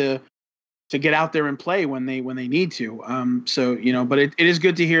 abilities to get out there and play when they need to. But it is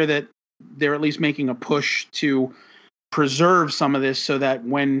good to hear that they're at least making a push to preserve some of this so that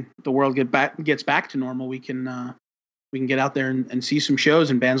when the world gets back to normal, we can get out there and see some shows,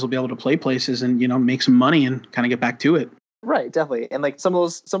 and bands will be able to play places and make some money and kind of get back to it. Right, definitely. And like some of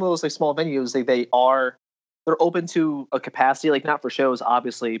those like small venues, they're open to a capacity, like not for shows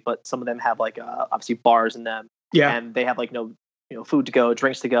obviously, but some of them have like obviously bars in them. Yeah. And they have like food to go,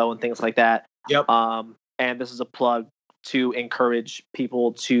 drinks to go, and things like that. Yep. And this is a plug to encourage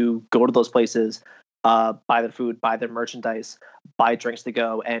people to go to those places, buy their food, buy their merchandise, buy drinks to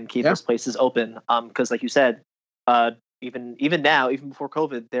go, and keep those places open. Because like you said, even now, even before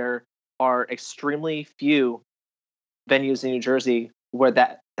COVID, there are extremely few venues in New Jersey where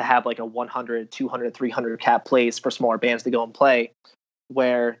that to have like a 100, 200, 300 cap place for smaller bands to go and play,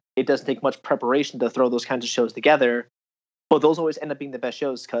 where it doesn't take much preparation to throw those kinds of shows together. But those always end up being the best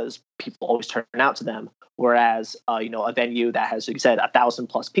shows because people always turn out to them. Whereas, a venue that has, like you said,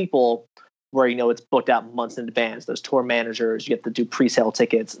 1,000+ people, where, it's booked out months in advance. There's tour managers. You have to do pre-sale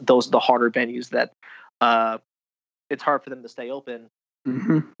tickets. Those are the harder venues that it's hard for them to stay open.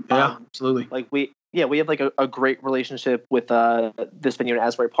 Mm-hmm. Yeah, absolutely. Like we have like a great relationship with this venue in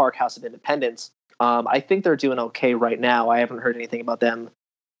Asbury Park, House of Independence. I think they're doing okay right now. I haven't heard anything about them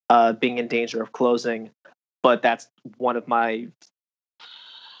being in danger of closing, but that's one of my.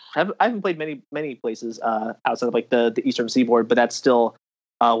 I haven't played many places outside of like the Eastern Seaboard, but that's still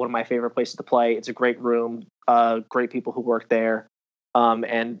one of my favorite places to play. It's a great room, great people who work there,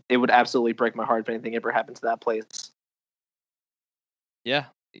 and it would absolutely break my heart if anything ever happened to that place. Yeah,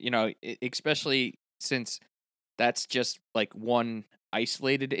 especially since that's just like one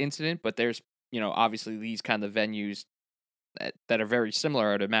isolated incident, but there's obviously these kind of venues that are very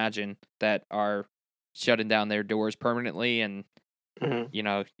similar, I'd imagine, that are shutting down their doors permanently, and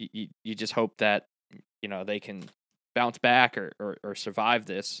you just hope that they can bounce back or survive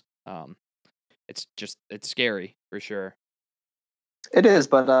this. It's scary for sure. It is,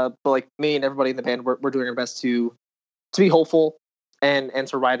 but like me and everybody in the band, we're doing our best to be hopeful and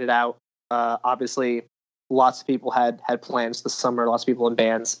to ride it out. Obviously, lots of people had plans this summer. Lots of people in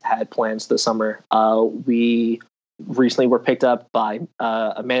bands had plans this summer. We recently were picked up by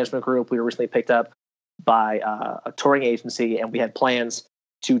a management group. We were recently picked up by a touring agency, and we had plans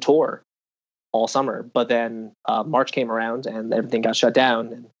to tour all summer. But then March came around, and everything got shut down,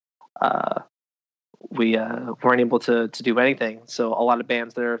 and we weren't able to do anything. So a lot of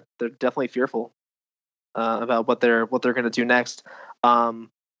bands, they're definitely fearful about what they're going to do next.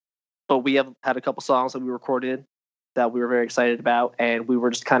 But we have had a couple songs that we recorded that we were very excited about, and we were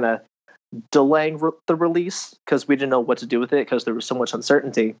just kind of delaying the release because we didn't know what to do with it because there was so much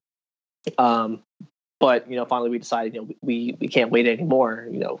uncertainty. But finally we decided we can't wait anymore,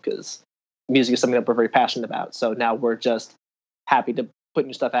 because music is something that we're very passionate about. So now we're just happy to put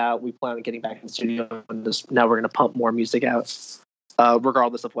new stuff out. We plan on getting back in the studio, and now we're going to pump more music out,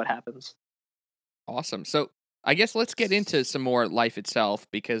 regardless of what happens. Awesome. So I guess let's get into some more Life Itself,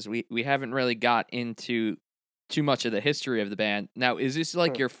 because we haven't really got into too much of the history of the band. Now, is this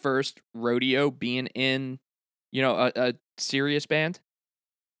like your first rodeo being in, a serious band?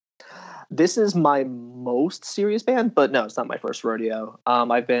 This is my most serious band, but no, it's not my first rodeo.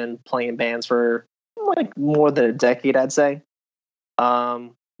 I've been playing bands for like more than a decade, I'd say,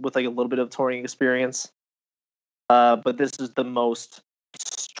 with like a little bit of touring experience. But this is the most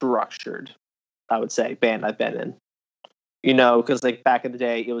structured, I would say, band I've been in. Because like back in the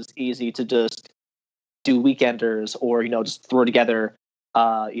day, it was easy to just do weekenders or just throw together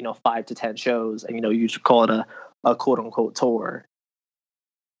 5 to 10 shows, and you should call it a quote unquote tour.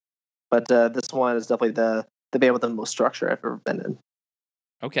 But this one is definitely the band with the most structure I've ever been in.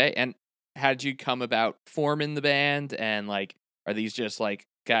 Okay, and how did you come about forming the band? And like, are these just like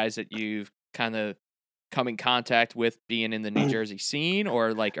guys that you've kind of come in contact with being in the New Jersey scene,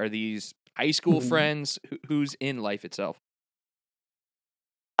 or like are these high school friends? Who's in Life Itself?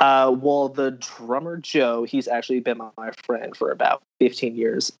 Well, the drummer Joe, he's actually been my friend for about 15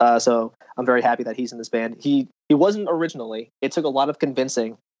 years. So I'm very happy that he's in this band. He wasn't originally. It took a lot of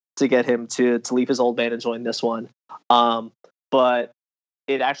convincing to get him to leave his old band and join this one. But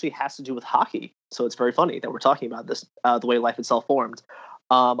it actually has to do with hockey. So it's very funny that we're talking about this, the way Life Itself formed.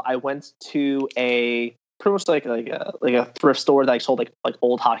 I went to a pretty much like a thrift store that sold like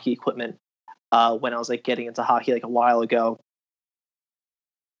old hockey equipment when I was like getting into hockey like a while ago.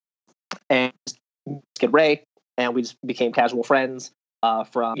 And get Ray, and we just became casual friends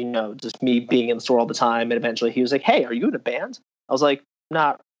from just me being in the store all the time. And eventually he was like, "Hey, are you in a band?" I was like,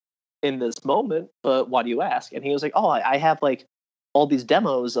 "Not in this moment, but why do you ask?" And he was like, "Oh, I have like all these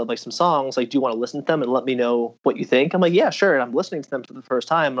demos of like some songs. Like, do you want to listen to them and let me know what you think?" I'm like, "Yeah, sure." And I'm listening to them for the first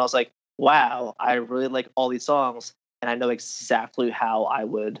time, and I was like, "Wow, I really like all these songs, and I know exactly how I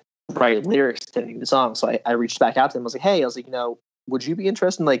would write lyrics to any of the songs." So I reached back out to him. I was like, "Hey," I was like, "would you be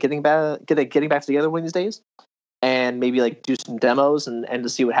interested in like getting back together one of these days and maybe like do some demos and to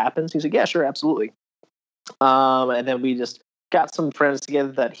see what happens?" He's like, "Yeah, sure, absolutely." And then we just got some friends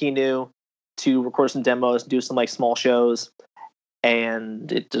together that he knew to record some demos, do some like small shows,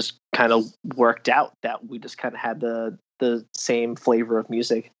 and it just kind of worked out that we just kind of had the same flavor of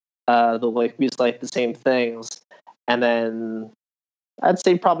music, we just like the same things. And then I'd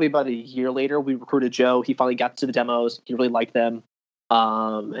say probably about a year later, we recruited Joe. He finally got to the demos. He really liked them.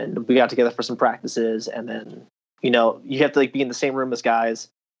 And we got together for some practices, and then, you have to like be in the same room as guys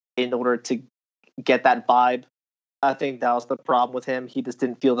in order to get that vibe. I think that was the problem with him. He just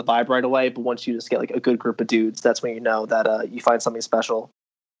didn't feel the vibe right away. But once you just get like a good group of dudes, that's when you know that you find something special.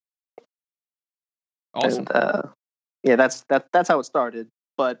 Awesome. And, yeah, that's how it started.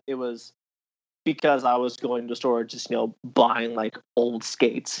 But it was because I was going to a store just buying like old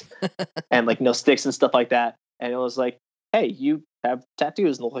skates and like sticks and stuff like that. And it was like, "Hey, you have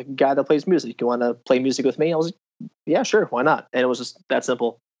tattoos and look like a guy that plays music. You want to play music with me?" I was like, "Yeah, sure, why not?" And it was just that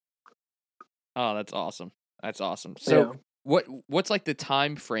simple. Oh, that's awesome. That's awesome. So Yeah. what's like the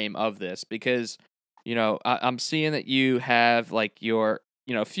time frame of this? Because, I'm seeing that you have like your,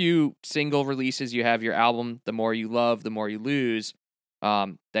 few single releases. You have your album, The More You Love, The More You Lose,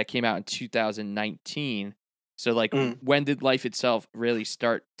 that came out in 2019. So like, when did Life Itself really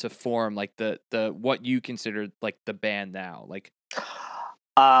start to form like the what you consider like the band now? Like,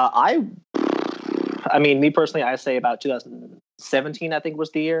 I mean, me personally, I say about 2017, I think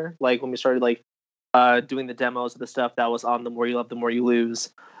was the year, like when we started like doing the demos of the stuff that was on The More You Love, The More You Lose.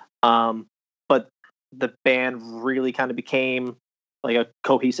 But the band really kind of became like a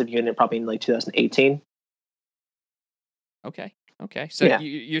cohesive unit probably in like 2018. Okay. So Yeah.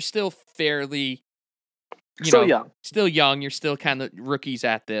 you're still fairly, young. Still young. You're still kind of rookies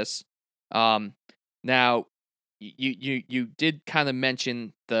at this. Now you did kind of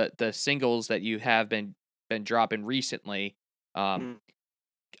mention the singles that you have been dropping recently.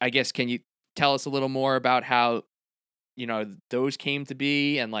 I guess, can you tell us a little more about how those came to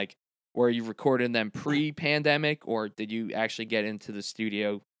be, and like, were you recording them pre-pandemic, or did you actually get into the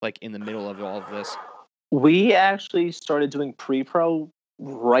studio like in the middle of all of this? We actually started doing pre-pro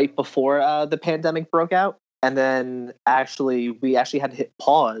right before the pandemic broke out. And then we actually had to hit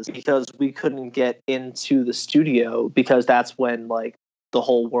pause because we couldn't get into the studio, because that's when like the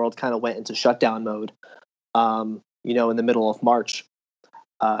whole world kind of went into shutdown mode, in the middle of March.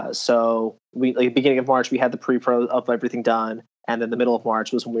 So we, like, beginning of March, we had the pre-pro of everything done. and then the middle of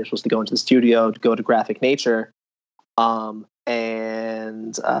March was when we were supposed to go into the studio to go to Graphic Nature.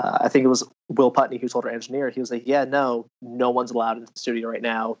 And I think it was Will Putney who told our engineer, he was like, yeah, no one's allowed into the studio right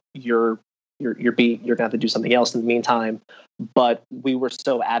now. You're gonna have to do something else in the meantime. But we were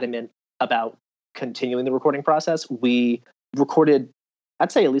so adamant about continuing the recording process. We recorded,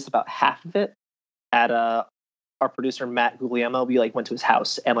 I'd say at least about half of it at our producer Matt Guglielmo. We went to his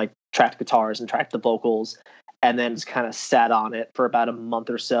house and tracked guitars and tracked the vocals, and then just kind of sat on it for about a month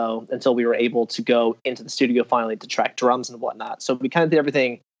or so until we were able to go into the studio finally to track drums and whatnot. So we kind of did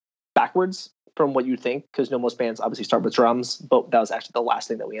everything backwards from what you'd think, because most bands obviously start with drums, but that was actually the last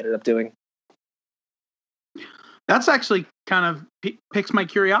thing that we ended up doing. That's actually kind of piques my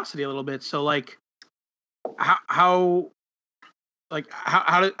curiosity a little bit. So how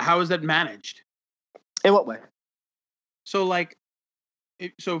is that managed? In what way? So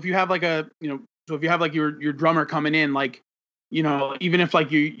so if you have if you have your drummer coming in, even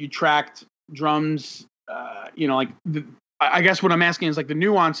if you tracked drums, I guess what I'm asking is the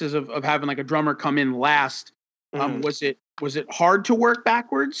nuances of having a drummer come in last. Was it hard to work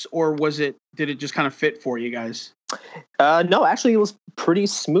backwards, or did it just kind of fit for you guys? No, actually it was pretty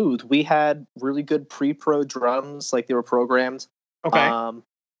smooth. We had really good pre-pro drums, they were programmed. Okay.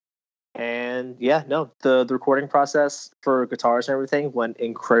 And yeah, no, the recording process for guitars and everything went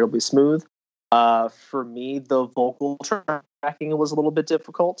incredibly smooth. For me, the vocal tracking was a little bit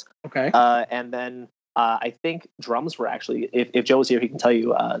difficult. Okay. And then I think drums were actually, if Joe was here, he can tell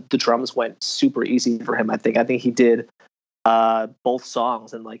you, the drums went super easy for him. I think he did both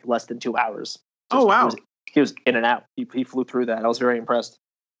songs in less than 2 hours. Oh, wow. He was in and out. He flew through that. I was very impressed.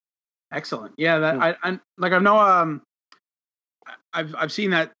 Excellent. Yeah, that I know. I've seen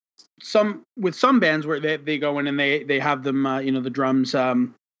that with some bands where they go in and they have them the drums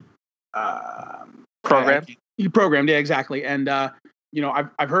programmed. Yeah, exactly. And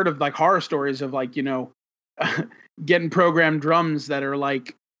I've heard of horror stories of getting programmed drums that are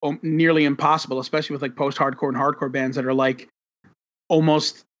nearly impossible, especially with post-hardcore and hardcore bands that are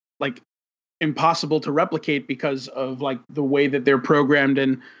almost impossible to replicate because of the way that they're programmed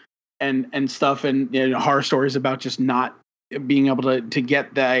and stuff, and horror stories about just not being able to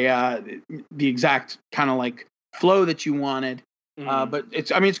get the exact kind of flow that you wanted. But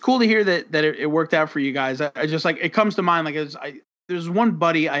it's cool to hear that it worked out for you guys. I just it comes to mind there's one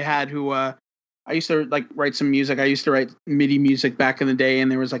buddy I had who I used to write some music. I used to write MIDI music back in the day, and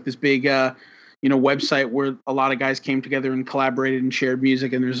there was this big website where a lot of guys came together and collaborated and shared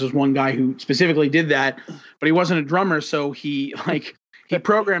music. And there's this one guy who specifically did that, but he wasn't a drummer, so he he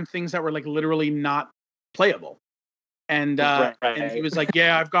programmed things that were literally not playable. And and he was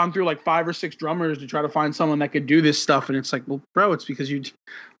yeah, I've gone through 5 or 6 drummers to try to find someone that could do this stuff. And it's well, bro, it's because you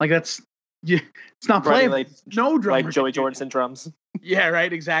it's not playable. No drummer. Joey Jordison drums. Yeah,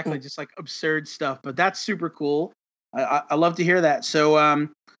 right. Exactly. Just absurd stuff. But that's super cool. I love to hear that. So,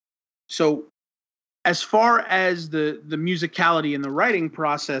 so as far as the musicality and the writing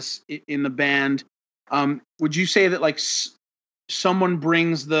process in the band, would you say that someone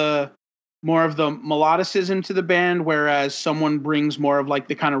brings more of the melodicism to the band, whereas someone brings more of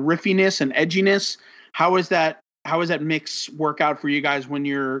the kind of riffiness and edginess? How is that mix work out for you guys when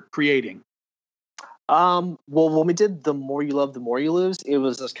you're creating? Well, when we did The More You Love, The More You Lose, it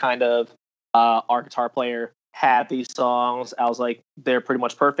was this kind of our guitar player had these songs. I was they're pretty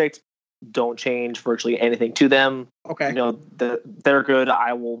much perfect. Don't change virtually anything to them. Okay. They're good.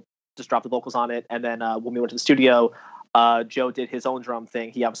 I will just drop the vocals on it. And then when we went to the studio, Joe did his own drum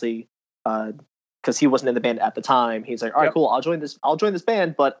thing. He obviously, because he wasn't in the band at the time, he's all right, cool, I'll join this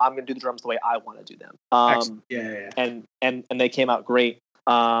band, but I'm gonna do the drums the way I want to do them. Yeah. And they came out great.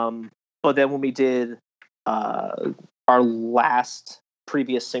 But then when we did our last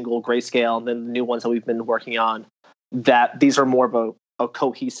previous single, Grayscale, and then the new ones that we've been working on, that these are more of a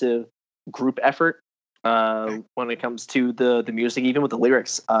cohesive group effort when it comes to the music. Even with the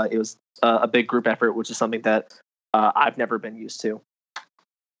lyrics, it was a big group effort, which is something that I've never been used to.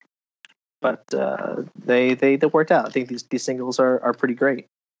 But they worked out. I think these singles are pretty great.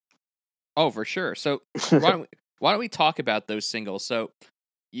 Oh, for sure. So why don't we talk about those singles? So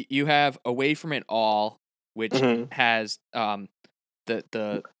you have Away From It All, which has the.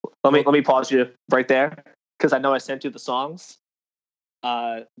 Let me pause you right there, because I know I sent you the songs.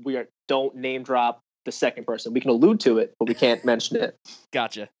 Don't name drop the second person. We can allude to it, but we can't mention it.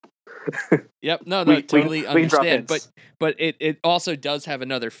 Gotcha. Yep. No, totally understand. But it also does have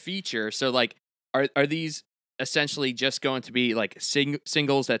another feature. So are these essentially just going to be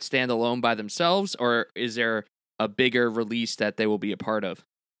singles that stand alone by themselves, or is there a bigger release that they will be a part of?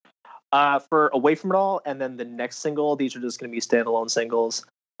 For Away From It All, and then the next single, these are just going to be standalone singles,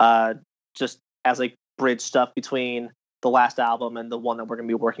 just as like bridge stuff between the last album and the one that we're going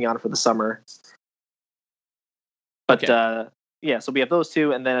to be working on for the summer. But yeah, so we have those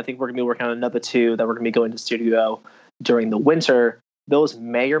two, and then I think we're going to be working on another two that we're going to be going to studio during the winter. Those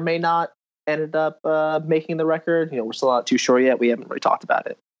may or may not ended up making the record. We're still not too sure yet. We haven't really talked about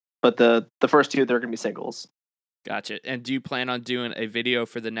it. But the first two, they're going to be singles. Gotcha. And do you plan on doing a video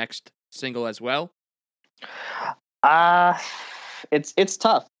for the next single as well? It's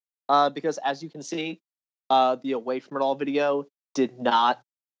tough because as you can see, the Away From It All video did not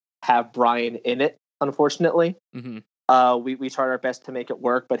have Brian in it, unfortunately. Mm-hmm. We tried our best to make it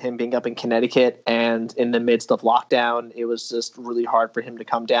work, but him being up in Connecticut and in the midst of lockdown, it was just really hard for him to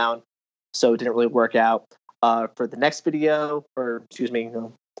come down. So it didn't really work out. For the next video,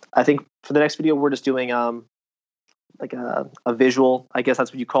 I think for the next video, we're just doing like a visual. I guess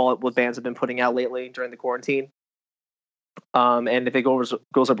that's what you call it, what bands have been putting out lately during the quarantine. And if it goes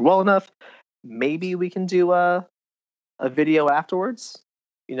over well enough, maybe we can do a video afterwards.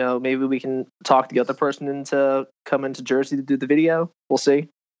 Maybe we can talk the other person into coming to Jersey to do the video. We'll see.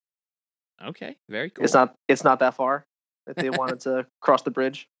 Okay, very cool. It's not that far if they wanted to cross the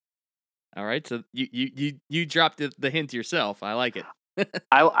bridge. All right, so you dropped the hint yourself. I like it.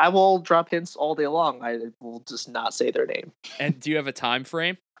 I will drop hints all day long. I will just not say their name. And do you have a time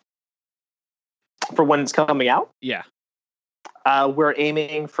frame for when it's coming out? Yeah. We're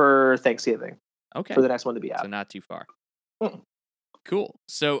aiming for Thanksgiving. Okay. For the next one to be out. So not too far. Cool.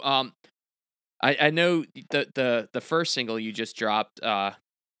 So I know the first single you just dropped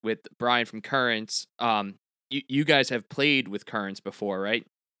with Brian from Currents. You guys have played with Currents before, right?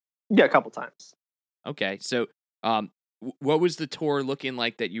 Yeah, a couple times. Okay. So what was the tour looking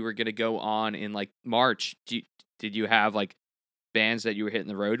like that you were going to go on in like March? Did you have like bands that you were hitting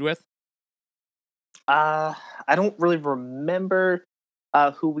the road with? I don't really remember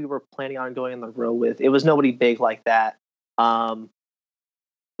who we were planning on going on the road with. It was nobody big like that.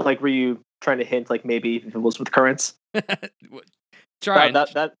 Like, were you trying to hint like maybe if it was with Currents? Try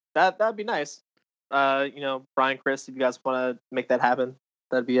that'd be nice. Brian, Chris, if you guys want to make that happen,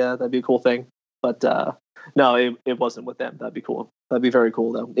 that'd be a cool thing. But no, it wasn't with them. That'd be cool. That'd be very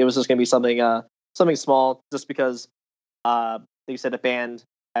cool though. It was just gonna be something small, just because like you said, a band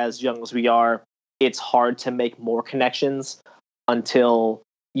as young as we are, it's hard to make more connections until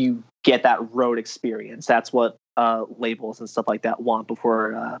you get that road experience. That's what labels and stuff like that want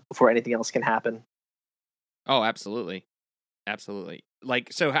before anything else can happen. Oh, absolutely.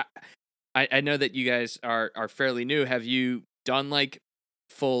 Like, so I know that you guys are fairly new. Have you done like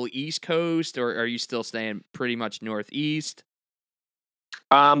full East Coast, or are you still staying pretty much Northeast?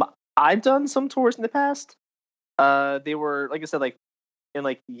 I've done some tours in the past. They were, like I said, like in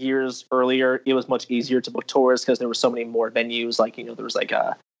like years earlier, it was much easier to book tours because there were so many more venues. Like, there was like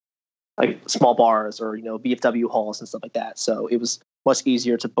small bars or, VFW halls and stuff like that. So it was much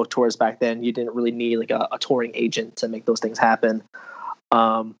easier to book tours back then. You didn't really need like a touring agent to make those things happen.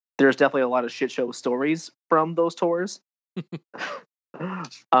 There's definitely a lot of shit show stories from those tours.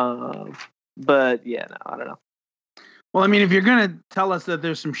 But yeah, no, I don't know. Well, I mean, if you're gonna tell us that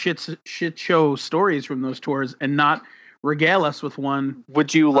there's some shit show stories from those tours and not regale us with one,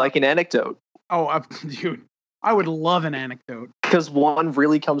 would you like an anecdote? Oh, dude, I would love an anecdote because one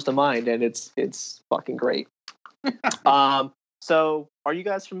really comes to mind, and it's fucking great. So are you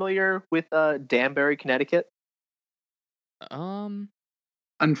guys familiar with Danbury, Connecticut?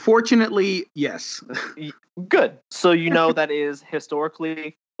 Unfortunately, yes. Good. So that is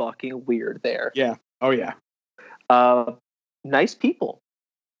historically fucking weird there. Yeah. Oh yeah. Nice people,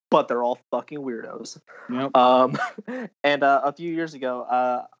 but they're all fucking weirdos. Yep. And a few years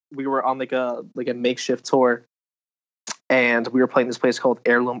ago, we were on like a makeshift tour, and we were playing this place called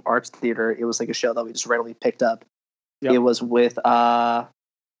Heirloom Arts Theater. It was like a show that we just randomly picked up. Yep. It was with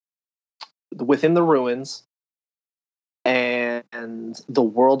Within the Ruins and The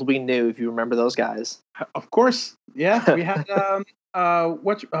World We Knew, if you remember those guys. Of course. Yeah. We had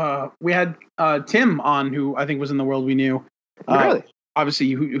we had Tim on, who I think was in The World We Knew. Really?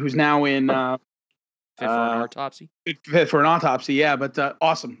 Obviously, who's now in Fit for an Autopsy. Fit for an Autopsy, yeah. But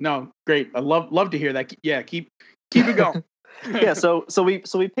awesome. No, great. I love to hear that. Yeah, keep it going. Yeah. So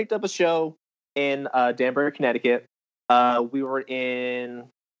we picked up a show in Danbury, Connecticut. We were in,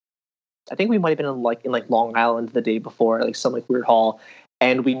 I think we might have been in Long Island the day before, like some like weird hall,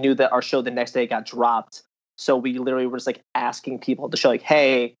 and we knew that our show the next day got dropped. So we literally were just like asking people at the show, like,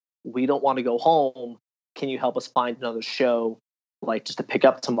 "Hey, we don't want to go home. Can you help us find another show, like just to pick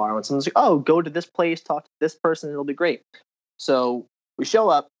up tomorrow?" And someone's like, "Oh, go to this place, talk to this person, it'll be great." So we show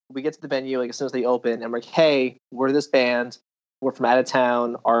up, we get to the venue like as soon as they open, and we're like, hey, we're this band. We're from out of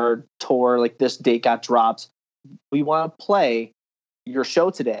town. Our tour, like this date got dropped. We want to play your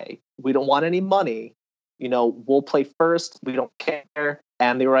show today. We don't want any money. You know, we'll play first. We don't care.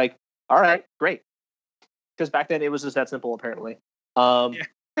 And they were like, all right, great. Because back then it was just that simple, apparently. But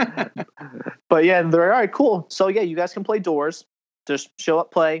yeah, they're like, all right, cool. So yeah, you guys can play doors. Just show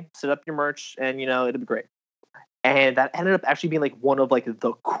up, play, set up your merch, and you know, it'll be great. And that ended up actually being like one of like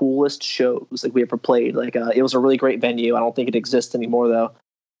the coolest shows like we ever played. Like it was a really great venue. I don't think it exists anymore though.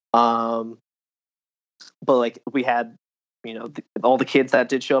 But like we had, you know, all the kids that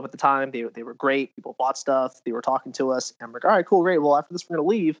did show up at the time, they were great. People bought stuff. They were talking to us. And I'm like, all right, cool, great. Well, after this, we're going to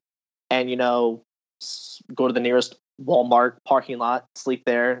leave and, you know, go to the nearest Walmart parking lot, sleep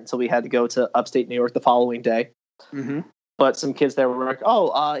there until we had to go to upstate New York the following day. Mm-hmm. But some kids there were like,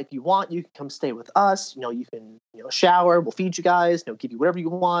 oh, if you want, you can come stay with us. You know, you can, you know, shower. We'll feed you guys. You know, give you whatever you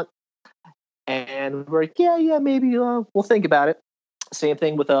want. And we're like, yeah, maybe we'll think about it. Same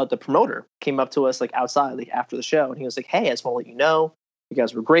thing with the promoter came up to us like outside, like after the show, and he was like, "Hey, I just want to let you know, you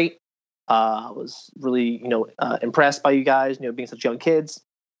guys were great. I was really, you know, impressed by you guys, you know, being such young kids.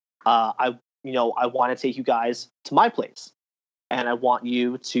 I want to take you guys to my place, and I want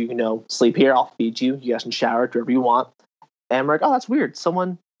you to, you know, sleep here. I'll feed you. You guys can shower, do whatever you want." And we're like, "Oh, that's weird.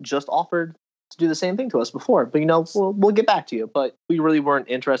 Someone just offered to do the same thing to us before, but you know, we'll get back to you." But we really weren't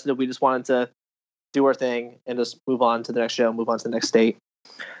interested. We just wanted to do our thing and just move on to the next show, move on to the next state.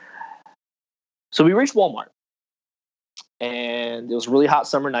 So we reached Walmart, and it was a really hot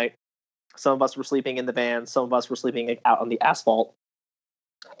summer night. Some of us were sleeping in the van. Some of us were sleeping like, out on the asphalt.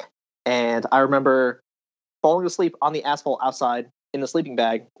 And I remember falling asleep on the asphalt outside in the sleeping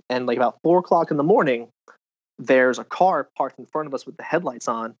bag. And like about 4:00 in the morning, there's a car parked in front of us with the headlights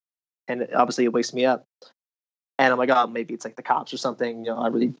on. And obviously it wakes me up. And I'm like, oh, maybe it's like the cops or something. You know, I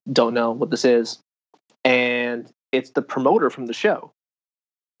really don't know what this is. And it's the promoter from the show.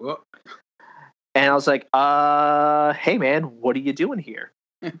 Whoa. And I was like, hey man, what are you doing here?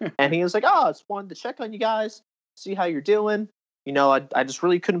 And he was like, oh, I just wanted to check on you guys, see how you're doing. You know, I just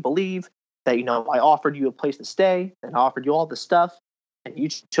really couldn't believe that, you know, I offered you a place to stay and I offered you all this stuff and you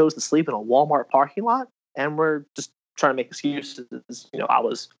chose to sleep in a Walmart parking lot. And we're just trying to make excuses. You know, I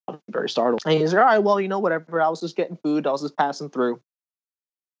was very startled. And he's like, all right, well, you know, whatever. I was just getting food. I was just passing through.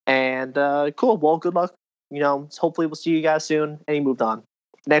 And cool. Well, good luck. You know, hopefully we'll see you guys soon. And he moved on.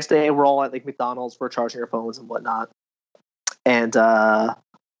 Next day, we're all at like McDonald's. We're charging our phones and whatnot. And my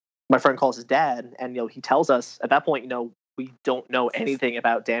friend calls his dad, and you know, he tells us at that point, you know, we don't know anything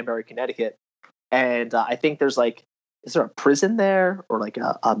about Danbury, Connecticut. And I think there's like, is there a prison there or like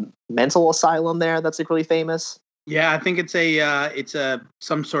a mental asylum there that's like really famous? Yeah, I think it's a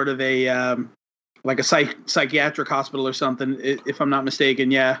some sort of a like a psychiatric hospital or something, if I'm not mistaken.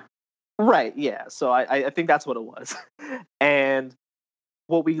 Yeah. Right. Yeah. So I think that's what it was. And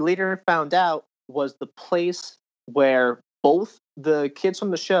what we later found out was the place where both the kids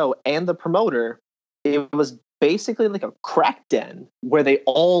from the show and the promoter, it was basically like a crack den where they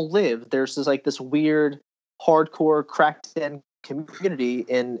all live. There's this weird hardcore crack den community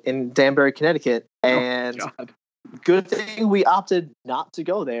in Danbury, Connecticut. And good thing we opted not to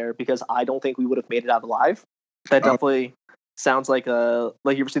go there because I don't think we would have made it out alive. That definitely sounds like you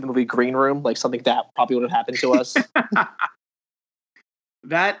ever see the movie Green Room, like something that probably would have happened to us.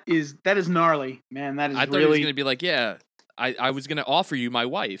 That is gnarly, man. That is I thought really... he was going to be like, yeah, I was going to offer you my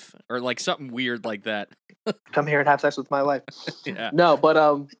wife or like something weird like that. Come here and have sex with my wife. Yeah. No,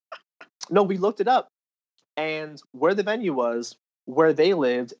 but no, we looked it up, and where the venue was, where they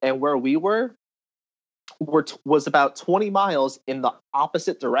lived, and where we were was about 20 miles in the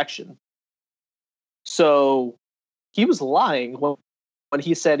opposite direction. So he was lying when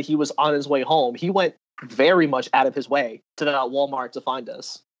he said he was on his way home. He went very much out of his way to that Walmart to find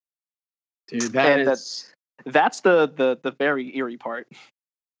us. Dude, that's the very eerie part.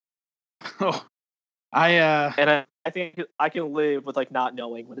 Oh, I think I can live with like not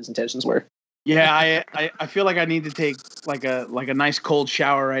knowing what his intentions were. Yeah, I feel like I need to take like a nice cold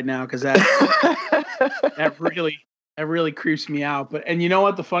shower right now because that really creeps me out. But and you know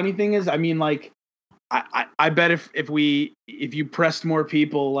what the funny thing is? I mean, like I bet if you pressed more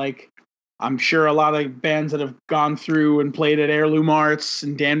people, like I'm sure a lot of bands that have gone through and played at Heirloom Arts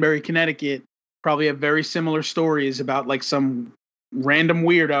in Danbury, Connecticut, probably have very similar stories about like some random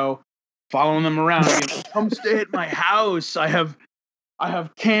weirdo following them around. Come stay at my house. I have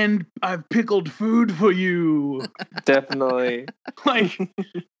pickled food for you. Definitely. Like,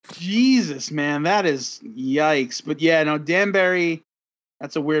 Jesus, man, that is yikes. But yeah, no, Danbury,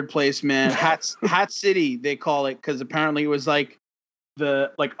 that's a weird place, man. Hat City, they call it, because apparently it was like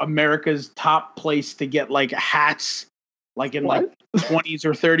the like America's top place to get like hats, like in What? like 20s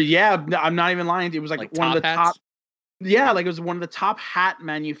or 30s. Yeah, I'm not even lying. It was like one of the hats? top. Yeah, like it was one of the top hat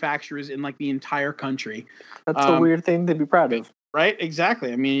manufacturers in like the entire country. That's a weird thing to be proud of. Right?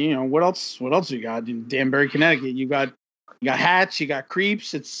 Exactly. I mean, you know, what else you got in Danbury, Connecticut? You got hats, you got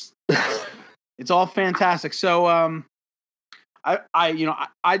creeps. It's all fantastic. So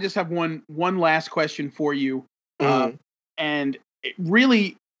I just have one last question for you. And it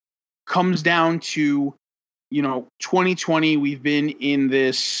really comes down to, you know, 2020, we've been in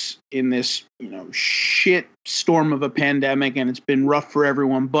this, you know, shit storm of a pandemic, and it's been rough for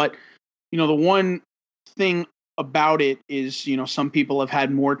everyone. But, you know, the one thing about it is, you know, some people have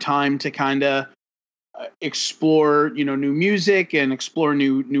had more time to kind of explore, you know, new music and explore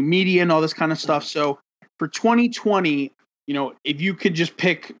new media and all this kind of stuff. So for 2020, you know, if you could just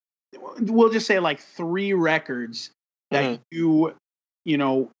pick, we'll just say like 3 records that you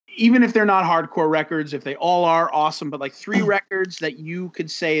know, even if they're not hardcore records, if they all are awesome, but like 3 records that you could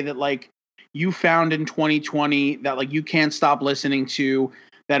say that like you found in 2020 that like you can't stop listening to,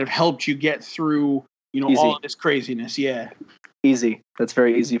 that have helped you get through, you know, Easy. all of this craziness. Yeah. Easy. That's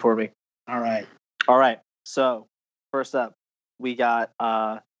very easy for me. All right. So first up, we got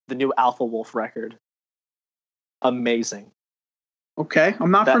the new Alpha Wolf record. Amazing. Okay. I'm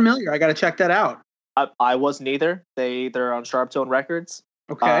not familiar. I got to check that out. I wasn't either. They're on Sharptone Records.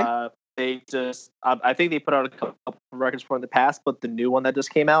 Okay. They just I think they put out a couple of records for in the past, but the new one that just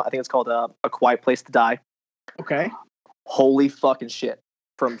came out, I think it's called A Quiet Place to Die. Okay. Holy fucking shit.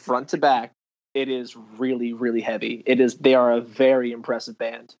 From front to back, it is really, really heavy. They are a very impressive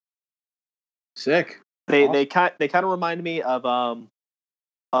band. Sick. They Awesome. they kind of remind me of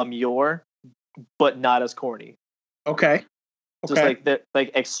Your, but not as corny. Okay. Just like they're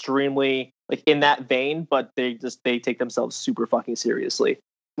like extremely like in that vein, but they take themselves super fucking seriously.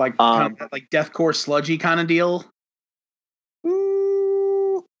 Like kind of like deathcore sludgy kind of deal.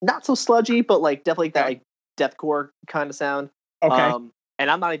 Not so sludgy, but like definitely that like deathcore kind of sound. Okay. And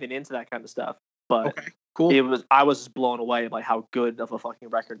I'm not even into that kind of stuff, but okay. Cool. I was just blown away by how good of a fucking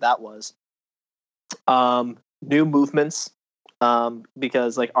record that was. New movements.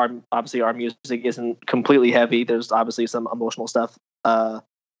 Because like obviously our music isn't completely heavy. There's obviously some emotional stuff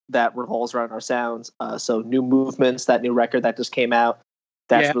that revolves around our sounds. So new movements, that new record that just came out,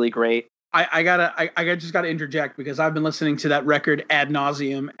 that's really great. I just gotta interject because I've been listening to that record ad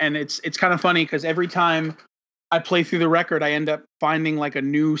nauseum, and it's kind of funny because every time I play through the record, I end up finding like a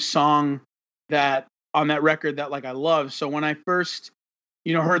new song that on that record that like I love. So when I first,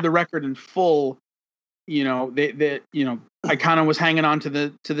 you know, heard the record in full, you know, I kind of was hanging on to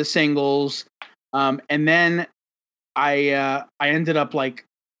the singles, and then I ended up like,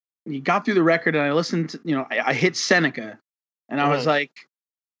 you got through the record and I listened to, you know, I hit Seneca, and I was like,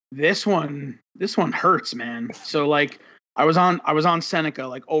 this one hurts, man. So like I was on Seneca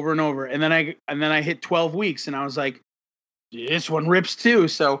like over and over, and then I hit 12 Weeks, and I was like, this one rips too.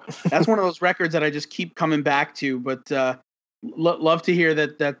 So that's one of those records that I just keep coming back to. But love to hear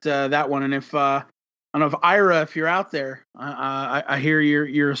that one, and if I don't know if Ira, if you're out there, I hear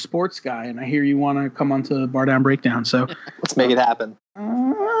you're a sports guy, and I hear you want to come onto Bar Down Breakdown. So let's make it happen.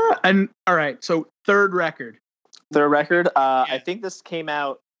 And all right, so third record. I think this came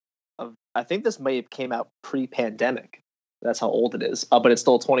out. I think this may have came out pre-pandemic. That's how old it is. But it's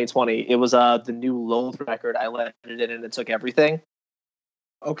still 2020. It was the new Loathe record. I let it in, and it took everything.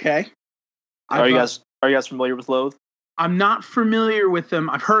 Okay. Are you guys familiar with Loathe? I'm not familiar with them.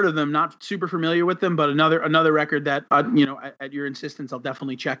 I've heard of them, not super familiar with them, but another record that you know, at your insistence, I'll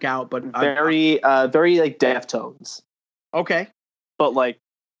definitely check out. But very like Deftones. Okay. But like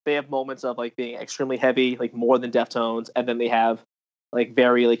they have moments of like being extremely heavy, like more than Deftones, and then they have like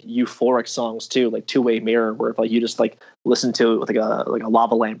very like euphoric songs too, like Two-Way Mirror, where if like you just like listen to it with like a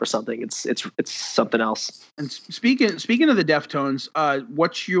lava lamp or something, it's something else. And speaking of the Deftones,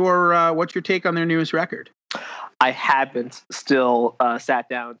 what's your take on their newest record? I haven't still sat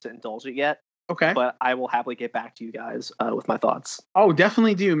down to indulge it yet. Okay. But I will happily get back to you guys with my thoughts. Oh,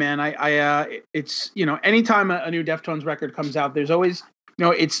 definitely do, man. It's, you know, anytime a new Deftones record comes out, there's always, you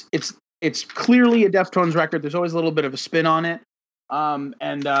know, it's clearly a Deftones record. There's always a little bit of a spin on it. But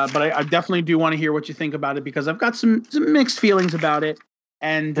I definitely do want to hear what you think about it, because I've got some mixed feelings about it.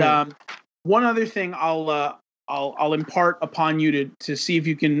 And one other thing I'll impart upon you to see if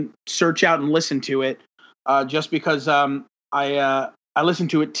you can search out and listen to it. Just because I listened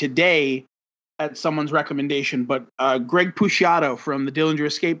to it today at someone's recommendation, but Greg Puciato from the Dillinger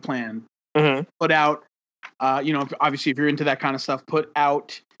Escape Plan put out, you know, obviously if you're into that kind of stuff, put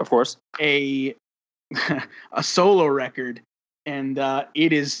out, of course, a solo record and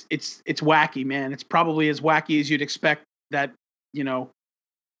it's wacky, man. It's probably as wacky as you'd expect that, you know,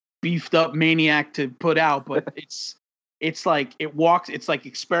 beefed up maniac to put out, but it's like it's like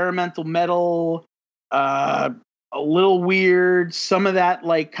experimental metal, a little weird, some of that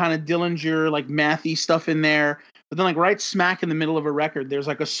like kind of Dillinger, like mathy stuff in there. But then like right smack in the middle of a record, there's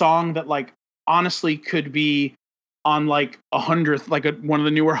like a song that like honestly could be on like 100th, like one of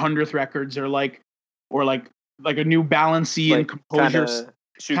the newer 100th records, or like a New Balancey and Composure.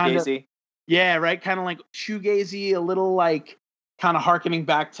 Shoegazy. Yeah, right. Kind of like shoegazy, a little like kind of harkening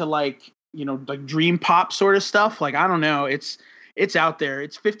back to like, you know, like dream pop sort of stuff. Like, I don't know. It's out there.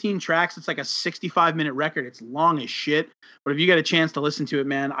 It's 15 tracks. It's like a 65-minute record. It's long as shit. But if you get a chance to listen to it,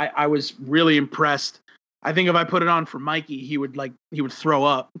 man, I was really impressed. I think if I put it on for Mikey, he would throw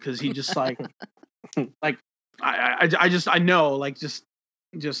up, because he just like, like, I know, like, just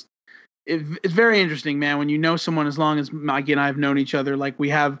it's very interesting, man. When you know someone as long as Mikey and I have known each other, like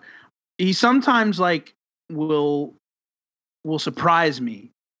he sometimes like will surprise me.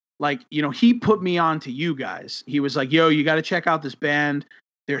 Like, you know, he put me on to you guys. He was like, yo, you got to check out this band.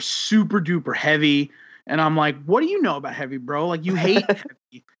 They're super duper heavy. And I'm like, what do you know about heavy, bro? Like, you hate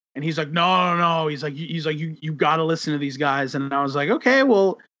heavy. And he's like, no. He's like, you got to listen to these guys. And I was like, okay,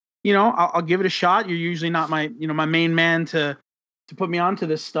 well, you know, I'll give it a shot. You're usually not my main man to put me onto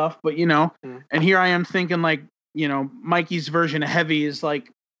this stuff, but you know, and here I am thinking like, you know, Mikey's version of heavy is like,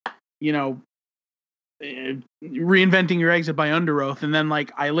 you know, Reinventing Your Exit by Under Oath, and then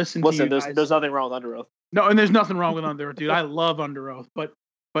like I listened to you guys. There's nothing wrong with Under Oath. No, and there's nothing wrong with Under Oath, dude. I love Under Oath, but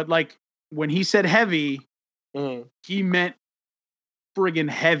like when he said heavy, he meant friggin'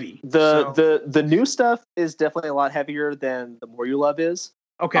 heavy. The new stuff is definitely a lot heavier than The More You Love is.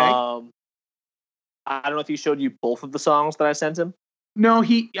 Okay. I don't know if he showed you both of the songs that I sent him. No,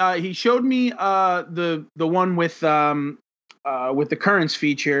 he showed me the one with the Currents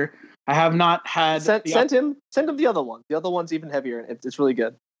feature. I have not had send him the other one. The other one's even heavier, and it's really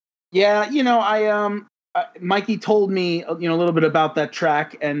good. Yeah, you know, Mikey told me, you know, a little bit about that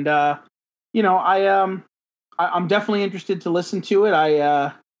track, and you know, I'm definitely interested to listen to it.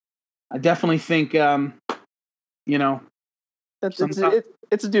 I definitely think, you know, it's a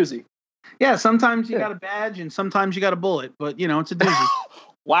doozy. Yeah, sometimes you got a badge and sometimes you got a bullet, but you know, it's a doozy.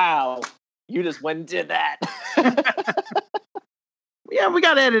 Wow, you just went and did that. Yeah, we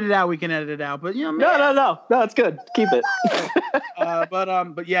got to edit it out. We can edit it out, but you know, no, it's good. Keep it.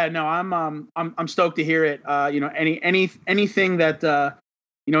 But yeah, no, I'm stoked to hear it. You know, anything that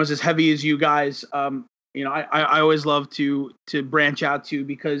you know is as heavy as you guys. You know, I always love to branch out to,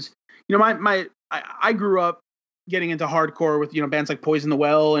 because you know I grew up getting into hardcore with, you know, bands like Poison the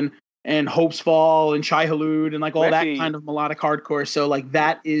Well and Hope's Fall and Shai Hulud and like all that kind of melodic hardcore. So like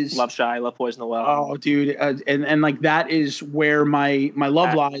that is love Shai, love Poison the Well. Oh, dude, and like that is where my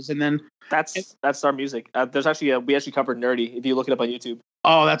love lies. And then that's our music. There's actually we actually covered Nerdy if you look it up on YouTube.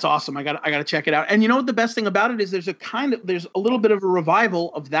 Oh, that's awesome! I got to check it out. And you know what the best thing about it is? There's a little bit of a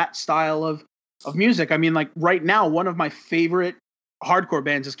revival of that style of music. I mean, like right now, one of my favorite hardcore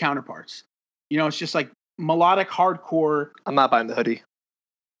bands is Counterparts. You know, it's just like melodic hardcore. I'm not buying the hoodie.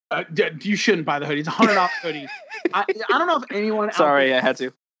 You shouldn't buy the hoodie. It's a $100 hoodie. I don't know if anyone. Sorry, I had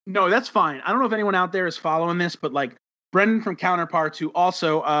to. No, that's fine. I don't know if anyone out there is following this, but like Brendan from Counterparts, who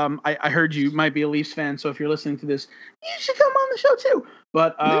also I heard you might be a Leafs fan, so if you're listening to this, you should come on the show too.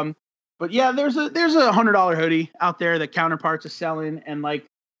 But yeah, there's a $100 hoodie out there that Counterparts is selling, and like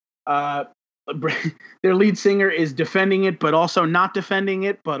their lead singer is defending it, but also not defending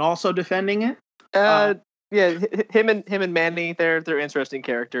it, but also defending it. Yeah, him and Manny, they're interesting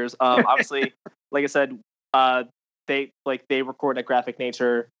characters. Obviously, like I said, they record at Graphic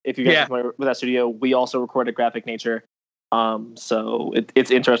Nature. If you guys are familiar with that studio, we also record at Graphic Nature. So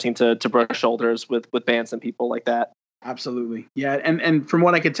it's interesting to brush shoulders with bands and people like that. Absolutely, yeah. And from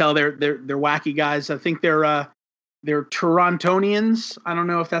what I could tell, they're wacky guys. I think they're Torontonians. I don't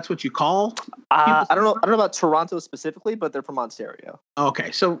know if that's what you call. I don't know about Toronto specifically, but they're from Ontario.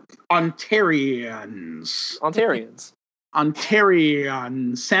 Okay, so Ontarians,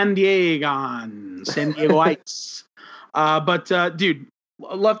 San Diegoites. But dude,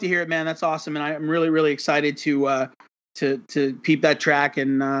 love to hear it, man. That's awesome, and I'm really, really excited to peep that track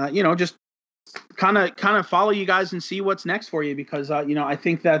and you know, just kind of follow you guys and see what's next for you, because you know, I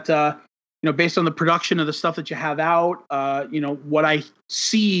think that you know, based on the production of the stuff that you have out, you know, what I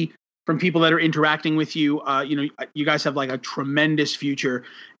see from people that are interacting with you, you know, you guys have like a tremendous future,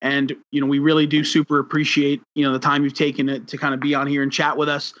 and you know, we really do super appreciate, you know, the time you've taken to kind of be on here and chat with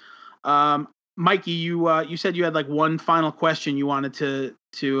us. Mikey, you said you had like one final question you wanted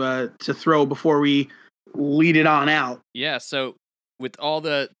to throw before we lead it on out. Yeah. So with all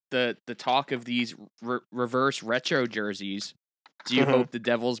the talk of these reverse retro jerseys, do you hope the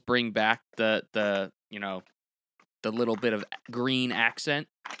Devils bring back the little bit of green accent?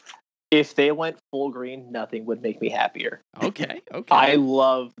 If they went full green, nothing would make me happier. Okay. I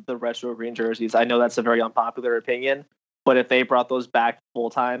love the retro green jerseys. I know that's a very unpopular opinion, but if they brought those back full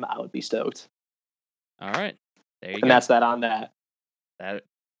time, I would be stoked. All right. There you go. And that's that on that.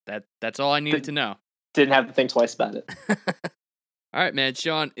 That's all I needed to know. Didn't have to think twice about it. All right, man.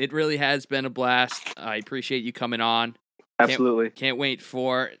 Sean, it really has been a blast. I appreciate you coming on. Absolutely. Can't wait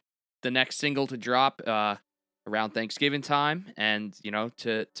for the next single to drop around Thanksgiving time, and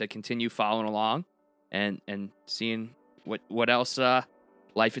to continue following along and seeing what else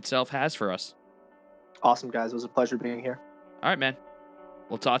life itself has for us. Awesome, guys. It was a pleasure being here. All right, man.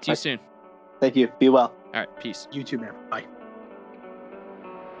 We'll talk to you soon. Thank you. Be well. All right, peace. You too, man. Bye.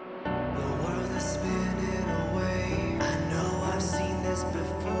 The world is spinning away. I know I've seen this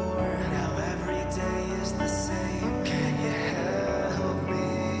before. Now every day is the same. Can you help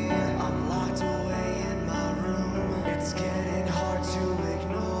me? I'm locked away in my room. It's getting hard to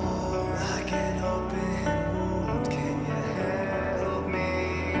ignore. Like an open wound. Can you help me?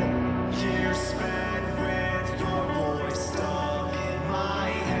 Years spent with your voice stuck in my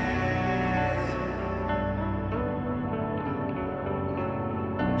head.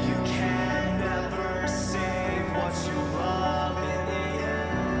 You can never save what you love in the end.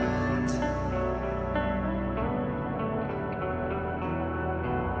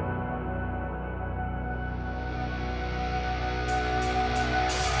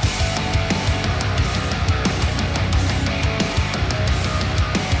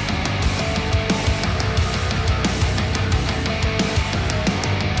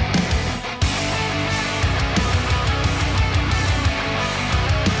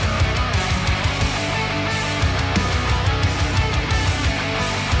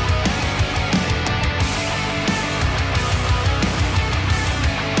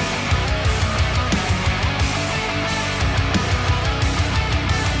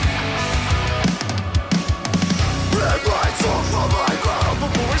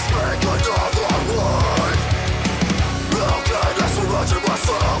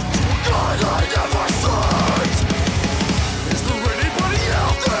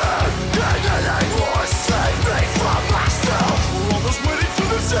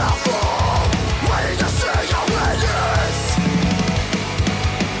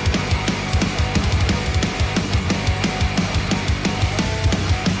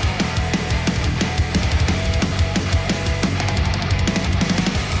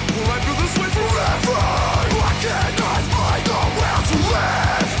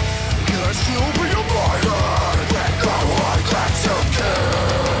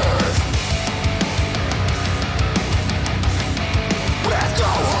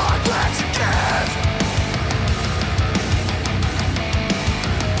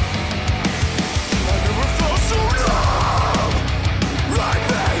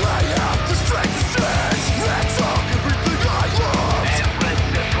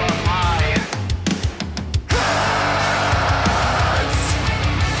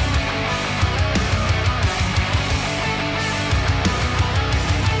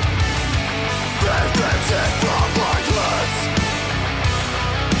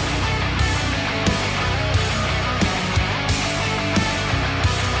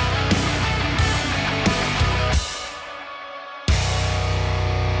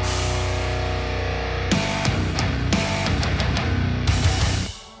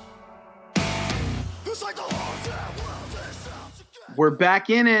 We're back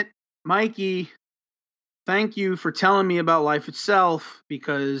in it. Mikey, thank you for telling me about Life Itself,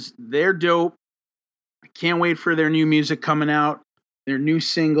 because they're dope. I can't wait for their new music coming out. Their new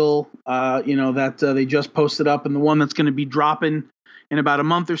single, that they just posted up, and the one that's going to be dropping in about a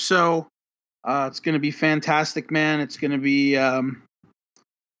month or so. It's going to be fantastic, man. It's going to be, it's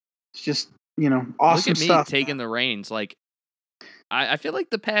just, awesome Look at me stuff. taking the reins. Like, I feel like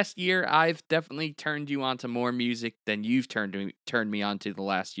the past year I've definitely turned you on to more music than you've turned me on to the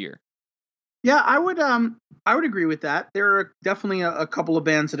last year. Yeah, I would agree with that. There are definitely a couple of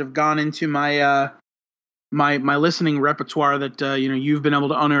bands that have gone into my my listening repertoire that you've been able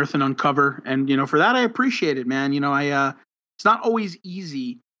to unearth and uncover, and for that I appreciate it, man. It's not always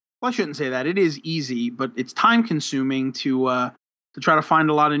easy. Well, I shouldn't say that. It is easy, but it's time consuming to try to find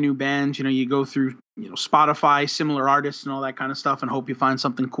a lot of new bands. You go through Spotify, similar artists, and all that kind of stuff, and hope you find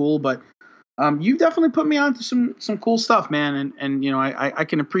something cool. But you've definitely put me onto some cool stuff, man, and I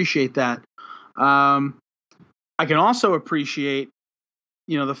can appreciate that. I can also appreciate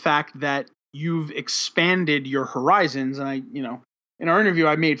the fact that you've expanded your horizons. And I, in our interview,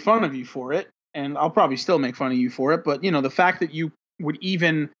 I made fun of you for it, and I'll probably still make fun of you for it. But, the fact that you would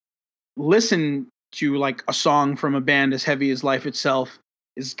even listen to like a song from a band as heavy as Life itself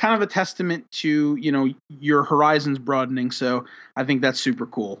is kind of a testament to, your horizons broadening. So I think that's super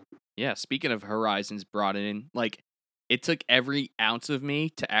cool. Yeah. Speaking of horizons broadening, like it took every ounce of me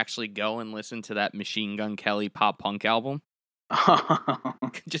to actually go and listen to that Machine Gun Kelly pop punk album.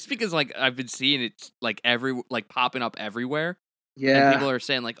 Just because like I've been seeing it like popping up everywhere. Yeah. And people are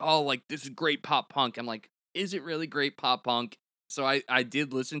saying like, oh, like this is great pop punk. I'm like, is it really great pop punk? So I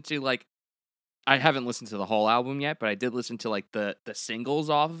did listen to like, I haven't listened to the whole album yet, but I did listen to like the singles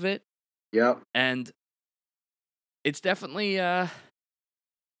off of it. Yep. And it's definitely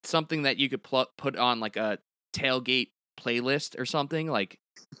something that you could put on like a tailgate playlist or something, like,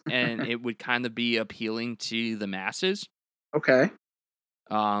 and it would kind of be appealing to the masses. Okay.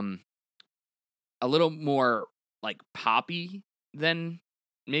 A little more like poppy than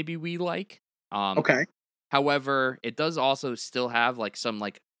maybe we like. Okay. However, it does also still have like some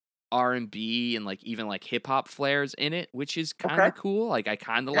like R&B and like even like hip hop flares in it, which is kind of cool. Like I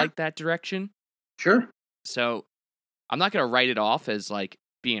kind of like that direction. Sure. So I'm not going to write it off as like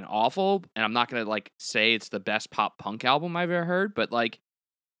being awful, and I'm not going to like say it's the best pop punk album I've ever heard, but like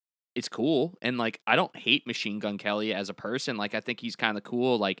it's cool. And like I don't hate Machine Gun Kelly as a person. Like I think he's kind of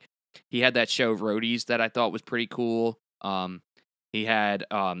cool. Like he had that show Roadies that I thought was pretty cool. He had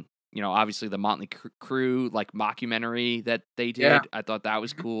obviously the Motley Crue like mockumentary that they did. Yeah. I thought that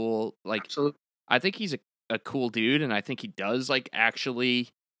was cool. Like, absolutely. I think he's a cool dude, and I think he does like actually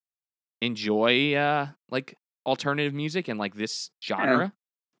enjoy like alternative music and like this genre. Yeah.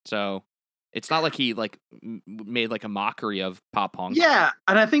 So it's not like he like made like a mockery of pop punk. Yeah,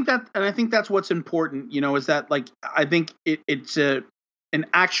 and I think that's what's important. Is that like I think it's an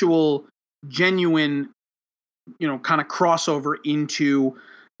actual genuine, kind of crossover into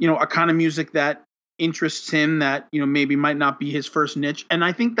a kind of music that interests him that, maybe might not be his first niche. And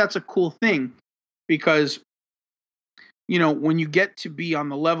I think that's a cool thing because, when you get to be on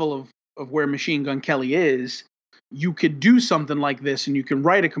the level of where Machine Gun Kelly is, you could do something like this and you can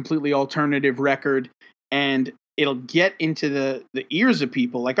write a completely alternative record and it'll get into the ears of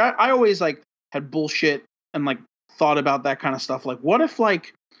people. Like I always like had bullshit and like thought about that kind of stuff. Like, what if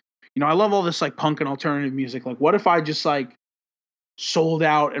like, I love all this like punk and alternative music. Like, what if I just like sold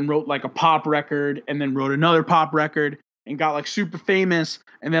out and wrote like a pop record and then wrote another pop record and got like super famous,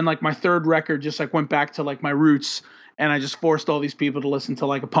 and then like my third record just like went back to like my roots and I just forced all these people to listen to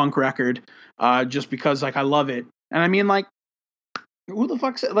like a punk record just because like I love it. And I mean, like, who the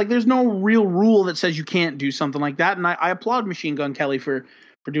fuck said, like, there's no real rule that says you can't do something like that. And I applaud Machine Gun Kelly for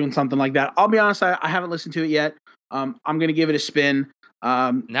doing something like that. I'll be honest, I haven't listened to it yet. I'm going to give it a spin.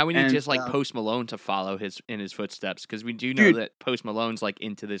 Now we need just like Post Malone to follow in his footsteps, because we do know that Post Malone's like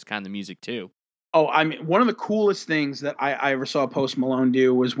into this kind of music too. Oh, I mean, one of the coolest things that I ever saw Post Malone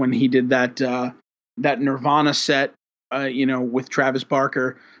do was when he did that Nirvana set, with Travis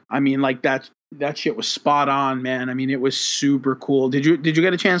Barker. I mean, like that shit was spot on, man. I mean, it was super cool. Did you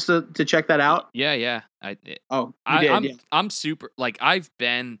get a chance to check that out? Yeah. I'm super, like, I've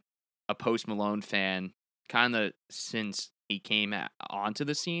been a Post Malone fan kind of since he came onto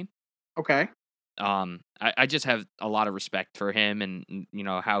the scene. Okay. I just have a lot of respect for him and,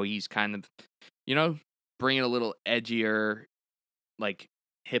 how he's kind of, bringing a little edgier, like,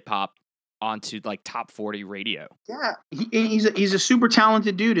 hip hop onto like top 40 radio. Yeah, he's a super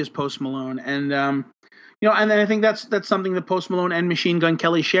talented dude, is Post Malone, and and then I think that's something that Post Malone and Machine Gun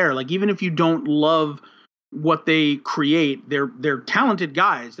Kelly share. Like, even if you don't love what they create, they're talented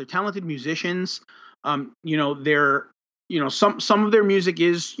guys. They're talented musicians. They're some of their music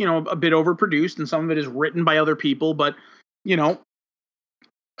is a bit overproduced, and some of it is written by other people, but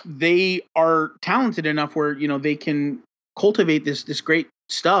they are talented enough where they can cultivate this great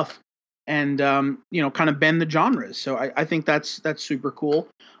stuff and kind of bend the genres. So I think that's super cool.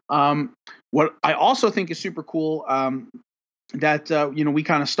 What I also think is super cool that we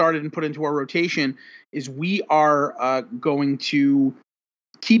kind of started and put into our rotation is we are going to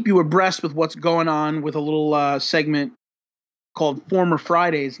keep you abreast with what's going on with a little segment called Former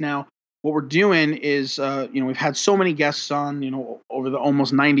Fridays. Now, what we're doing is we've had so many guests on over the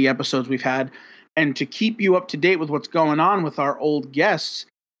almost 90 episodes we've had, and to keep you up to date with what's going on with our old guests,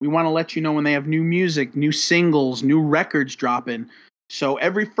 we want to let you know when they have new music, new singles, new records dropping. So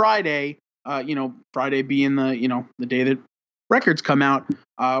every Friday, Friday being the day that records come out,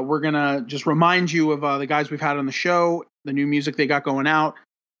 we're going to just remind you of the guys we've had on the show, the new music they got going out.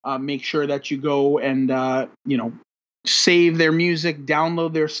 Make sure that you go and, save their music,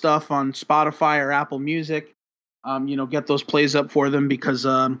 download their stuff on Spotify or Apple Music. Get those plays up for them because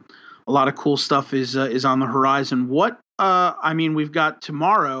a lot of cool stuff is on the horizon. We've got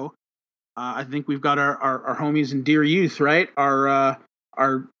tomorrow. I think we've got our homies in Dear Youth, right? Are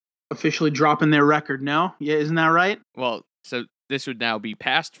officially dropping their record now. Yeah, isn't that right? Well, so this would now be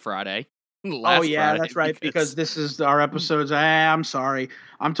past Friday. Friday, that's right. Because this is our episodes. I'm sorry.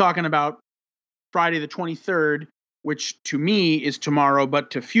 I'm talking about Friday the 23rd, which to me is tomorrow,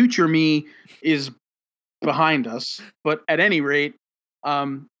 but to future me is behind us. But at any rate,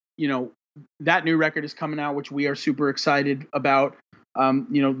 that new record is coming out, which we are super excited about.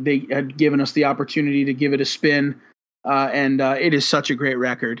 They had given us the opportunity to give it a spin, and it is such a great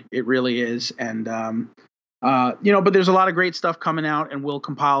record. It really is. And, but there's a lot of great stuff coming out, and we'll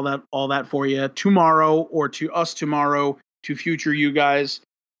compile all that for you tomorrow, or to us tomorrow, to future you guys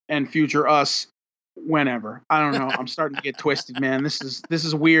and future us whenever. I don't know. I'm starting to get twisted, man. This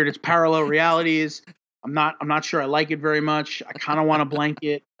is weird. It's parallel realities. I'm not sure I like it very much. I kind of want a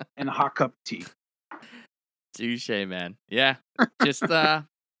blanket and a hot cup of tea. Touche, man. Yeah. Just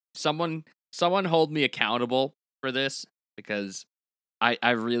someone hold me accountable for this, because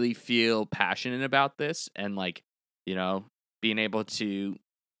I really feel passionate about this, and being able to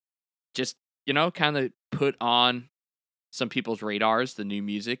just, kind of put on some people's radars the new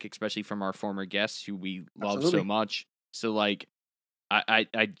music, especially from our former guests who we love so much. So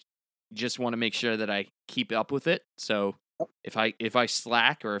I just want to make sure that I keep up with it. So if I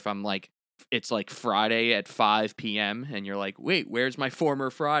slack, or if I'm it's Friday at 5 p.m. and you're like, wait, where's my former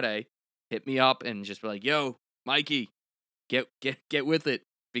Friday? Hit me up and just be like, yo, Mikey, get with it,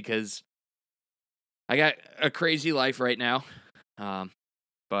 because I got a crazy life right now.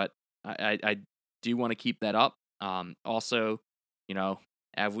 But I do want to keep that up. Also,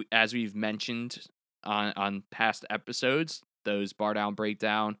 as we've mentioned on past episodes, those Bar Down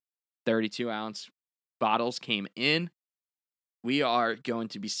Breakdown 32-ounce bottles came in. We are going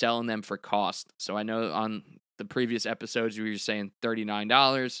to be selling them for cost. So I know on the previous episodes we were saying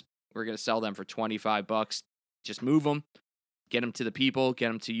 $39. We're going to sell them for $25. Just move them. Get them to the people. Get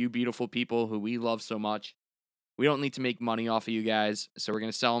them to you beautiful people who we love so much. We don't need to make money off of you guys. So we're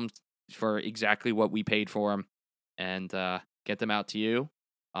going to sell them for exactly what we paid for them, and get them out to you.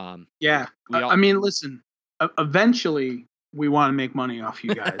 Listen, eventually we want to make money off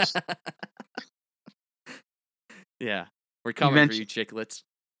you guys. Yeah. We're coming for you, chicklets.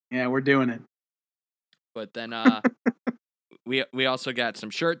 Yeah, we're doing it. But then we also got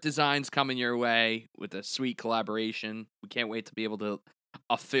some shirt designs coming your way with a sweet collaboration. We can't wait to be able to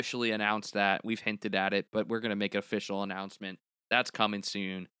officially announce that. We've hinted at it, but we're going to make an official announcement. That's coming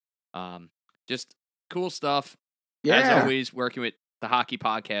soon. Just cool stuff. Yeah. As always, working with the Hockey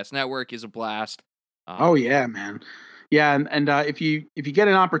Podcast Network is a blast. Oh yeah, man. Yeah, and if you get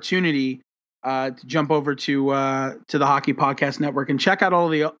an opportunity to jump over to the Hockey Podcast Network and check out all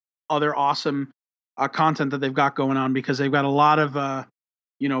the other awesome content that they've got going on, because they've got a lot of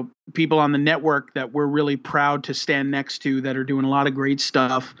people on the network that we're really proud to stand next to, that are doing a lot of great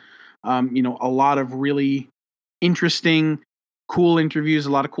stuff. A lot of really interesting, cool interviews,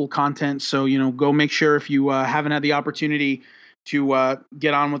 a lot of cool content. So go make sure, if you haven't had the opportunity to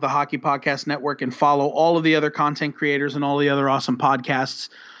get on with the Hockey Podcast Network and follow all of the other content creators and all the other awesome podcasts.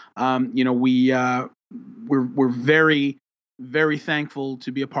 We're very, very thankful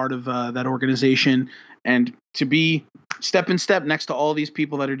to be a part of that organization, and to be step in step next to all these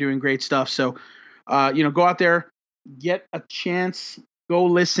people that are doing great stuff. So, go out there, get a chance, go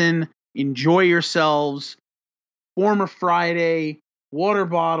listen, enjoy yourselves. Former Friday, water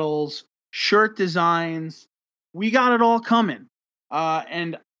bottles, shirt designs. We got it all coming.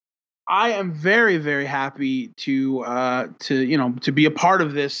 And I am very, very happy to be a part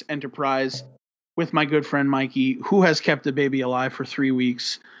of this enterprise with my good friend Mikey, who has kept the baby alive for 3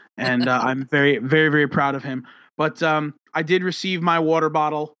 weeks, and I'm very, very, very proud of him. But I did receive my water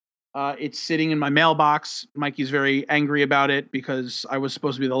bottle. It's sitting in my mailbox. Mikey's very angry about it because I was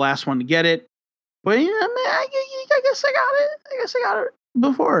supposed to be the last one to get it. But I guess I got it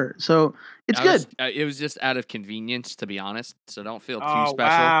before, so it's good. It was just out of convenience, to be honest. So don't feel too special.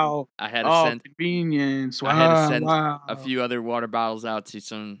 Wow. I had to send convenience. Wow, I had to send a few other water bottles out to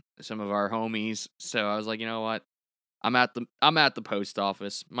some of our homies. So I was like, you know what? I'm at the post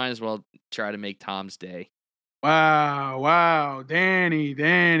office. Might as well try to make Tom's day. Wow,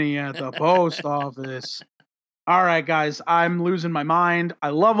 Danny at the post office. All right, guys, I'm losing my mind. I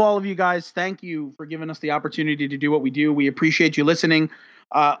love all of you guys. Thank you for giving us the opportunity to do what we do. We appreciate you listening.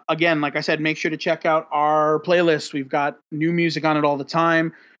 Again, like I said, make sure to check out our playlist. We've got new music on it all the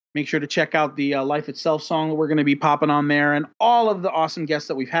time. Make sure to check out the Life Itself song that we're going to be popping on there, and all of the awesome guests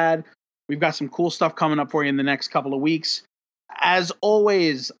that we've had. We've got some cool stuff coming up for you in the next couple of weeks. As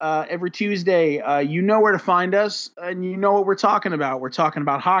always, every Tuesday, you know where to find us, and you know what we're talking about. We're talking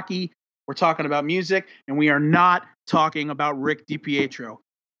about hockey, we're talking about music, and we are not talking about Rick DiPietro.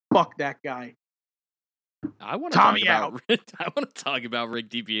 Fuck that guy. I want to talk about Rick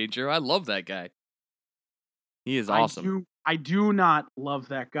DiPietro. I love that guy. He is awesome. I do not love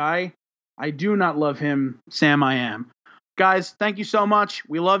that guy. I do not love him, Sam. I am. Guys, thank you so much.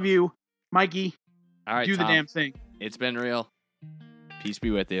 We love you. Mikey, all right, do Tom, the damn thing. It's been real. Peace be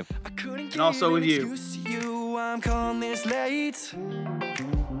with you. And also with you. I'm calling this late.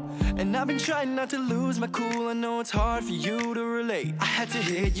 And I've been trying not to lose my cool. I know it's hard for you to relate. I had to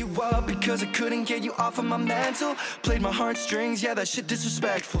hit you up because I couldn't get you off of my mantle. Played my heartstrings, yeah, that shit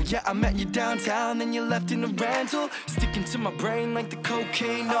disrespectful. Yeah, I met you downtown, then you left in a rental. Sticking to my brain like the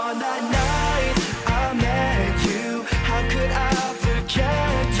cocaine on that night I met you. How could I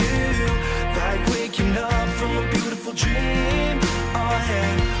forget you? Like waking up from a beautiful dream. Oh,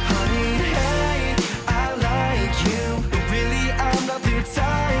 hey, honey, hey, I like you. But really, I'm not the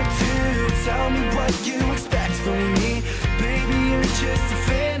type to tell me what you expect from me. Baby, you're just a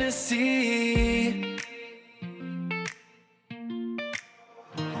fantasy.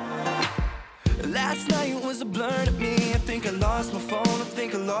 Last night was a blur to me. I think I lost my phone, I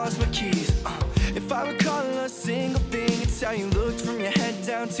think I lost my keys. If I recall a single thing, it's how you looked from your head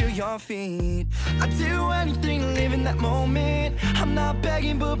down to your feet. I'd do anything to live in that moment. I'm not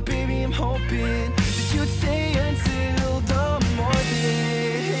begging, but baby, I'm hoping that you'd stay until the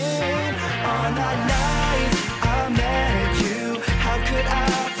morning. On that night I met you, how could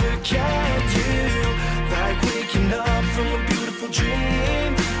I forget you? Like waking up from a beautiful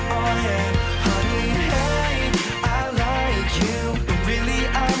dream. Oh yeah, honey, hey, I like you. But really,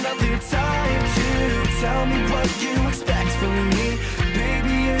 I'm not the type to tell me what you expect from me.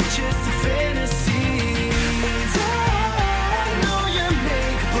 Baby, you're just a fantasy. And I know you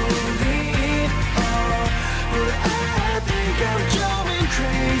make believe, but I think I'm going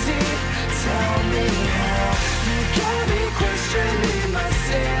crazy. Tell me how you got me questioning my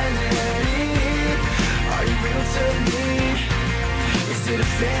sanity. Are you real to me? Is it a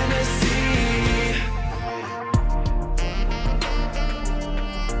fantasy?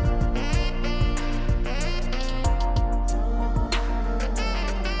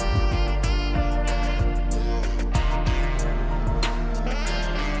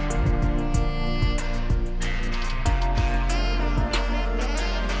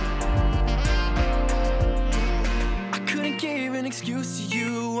 Excuse to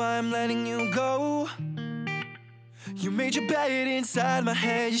you, I'm letting you go. You made your bed inside my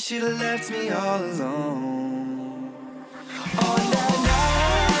head, you should've left me all alone. On that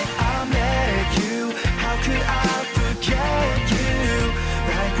night I met you, how could I forget you?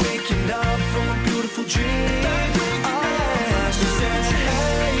 Like waking up from a beautiful dream. She said,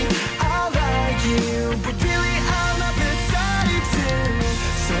 hey, I like you, but really I'm not the type to.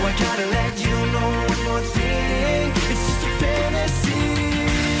 So I gotta let you know one more thing. It's just a fantasy.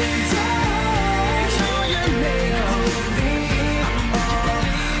 And I know you make believe,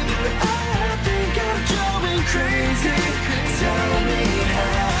 but I think I'm going crazy. Tell me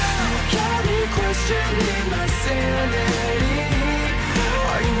how you got me questioning my sanity.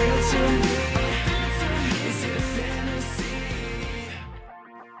 Are you real to me? Is it a fantasy?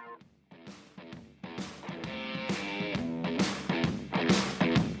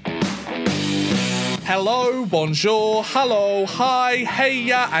 Hello, bonjour, hello, hi,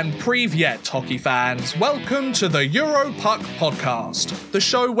 heya, and privyet, hockey fans. Welcome to the Europuck podcast, the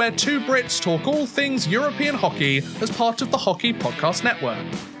show where two Brits talk all things European hockey as part of the Hockey Podcast Network.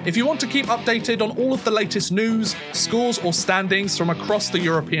 If you want to keep updated on all of the latest news, scores, or standings from across the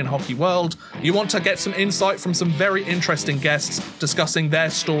European hockey world, you want to get some insight from some very interesting guests discussing their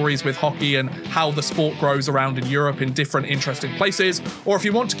stories with hockey and how the sport grows around in Europe in different interesting places, or if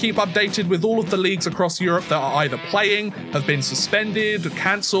you want to keep updated with all of the leagues across Europe that are either playing, have been suspended,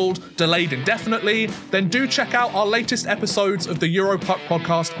 cancelled, delayed indefinitely, then do check out our latest episodes of the Europuck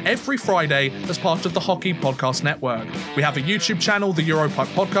podcast every Friday as part of the Hockey Podcast Network. We have a YouTube channel, the Europuck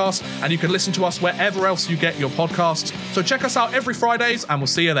Podcast, and you can listen to us wherever else you get your podcasts. So check us out every Fridays, and we'll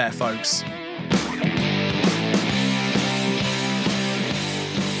see you there, folks.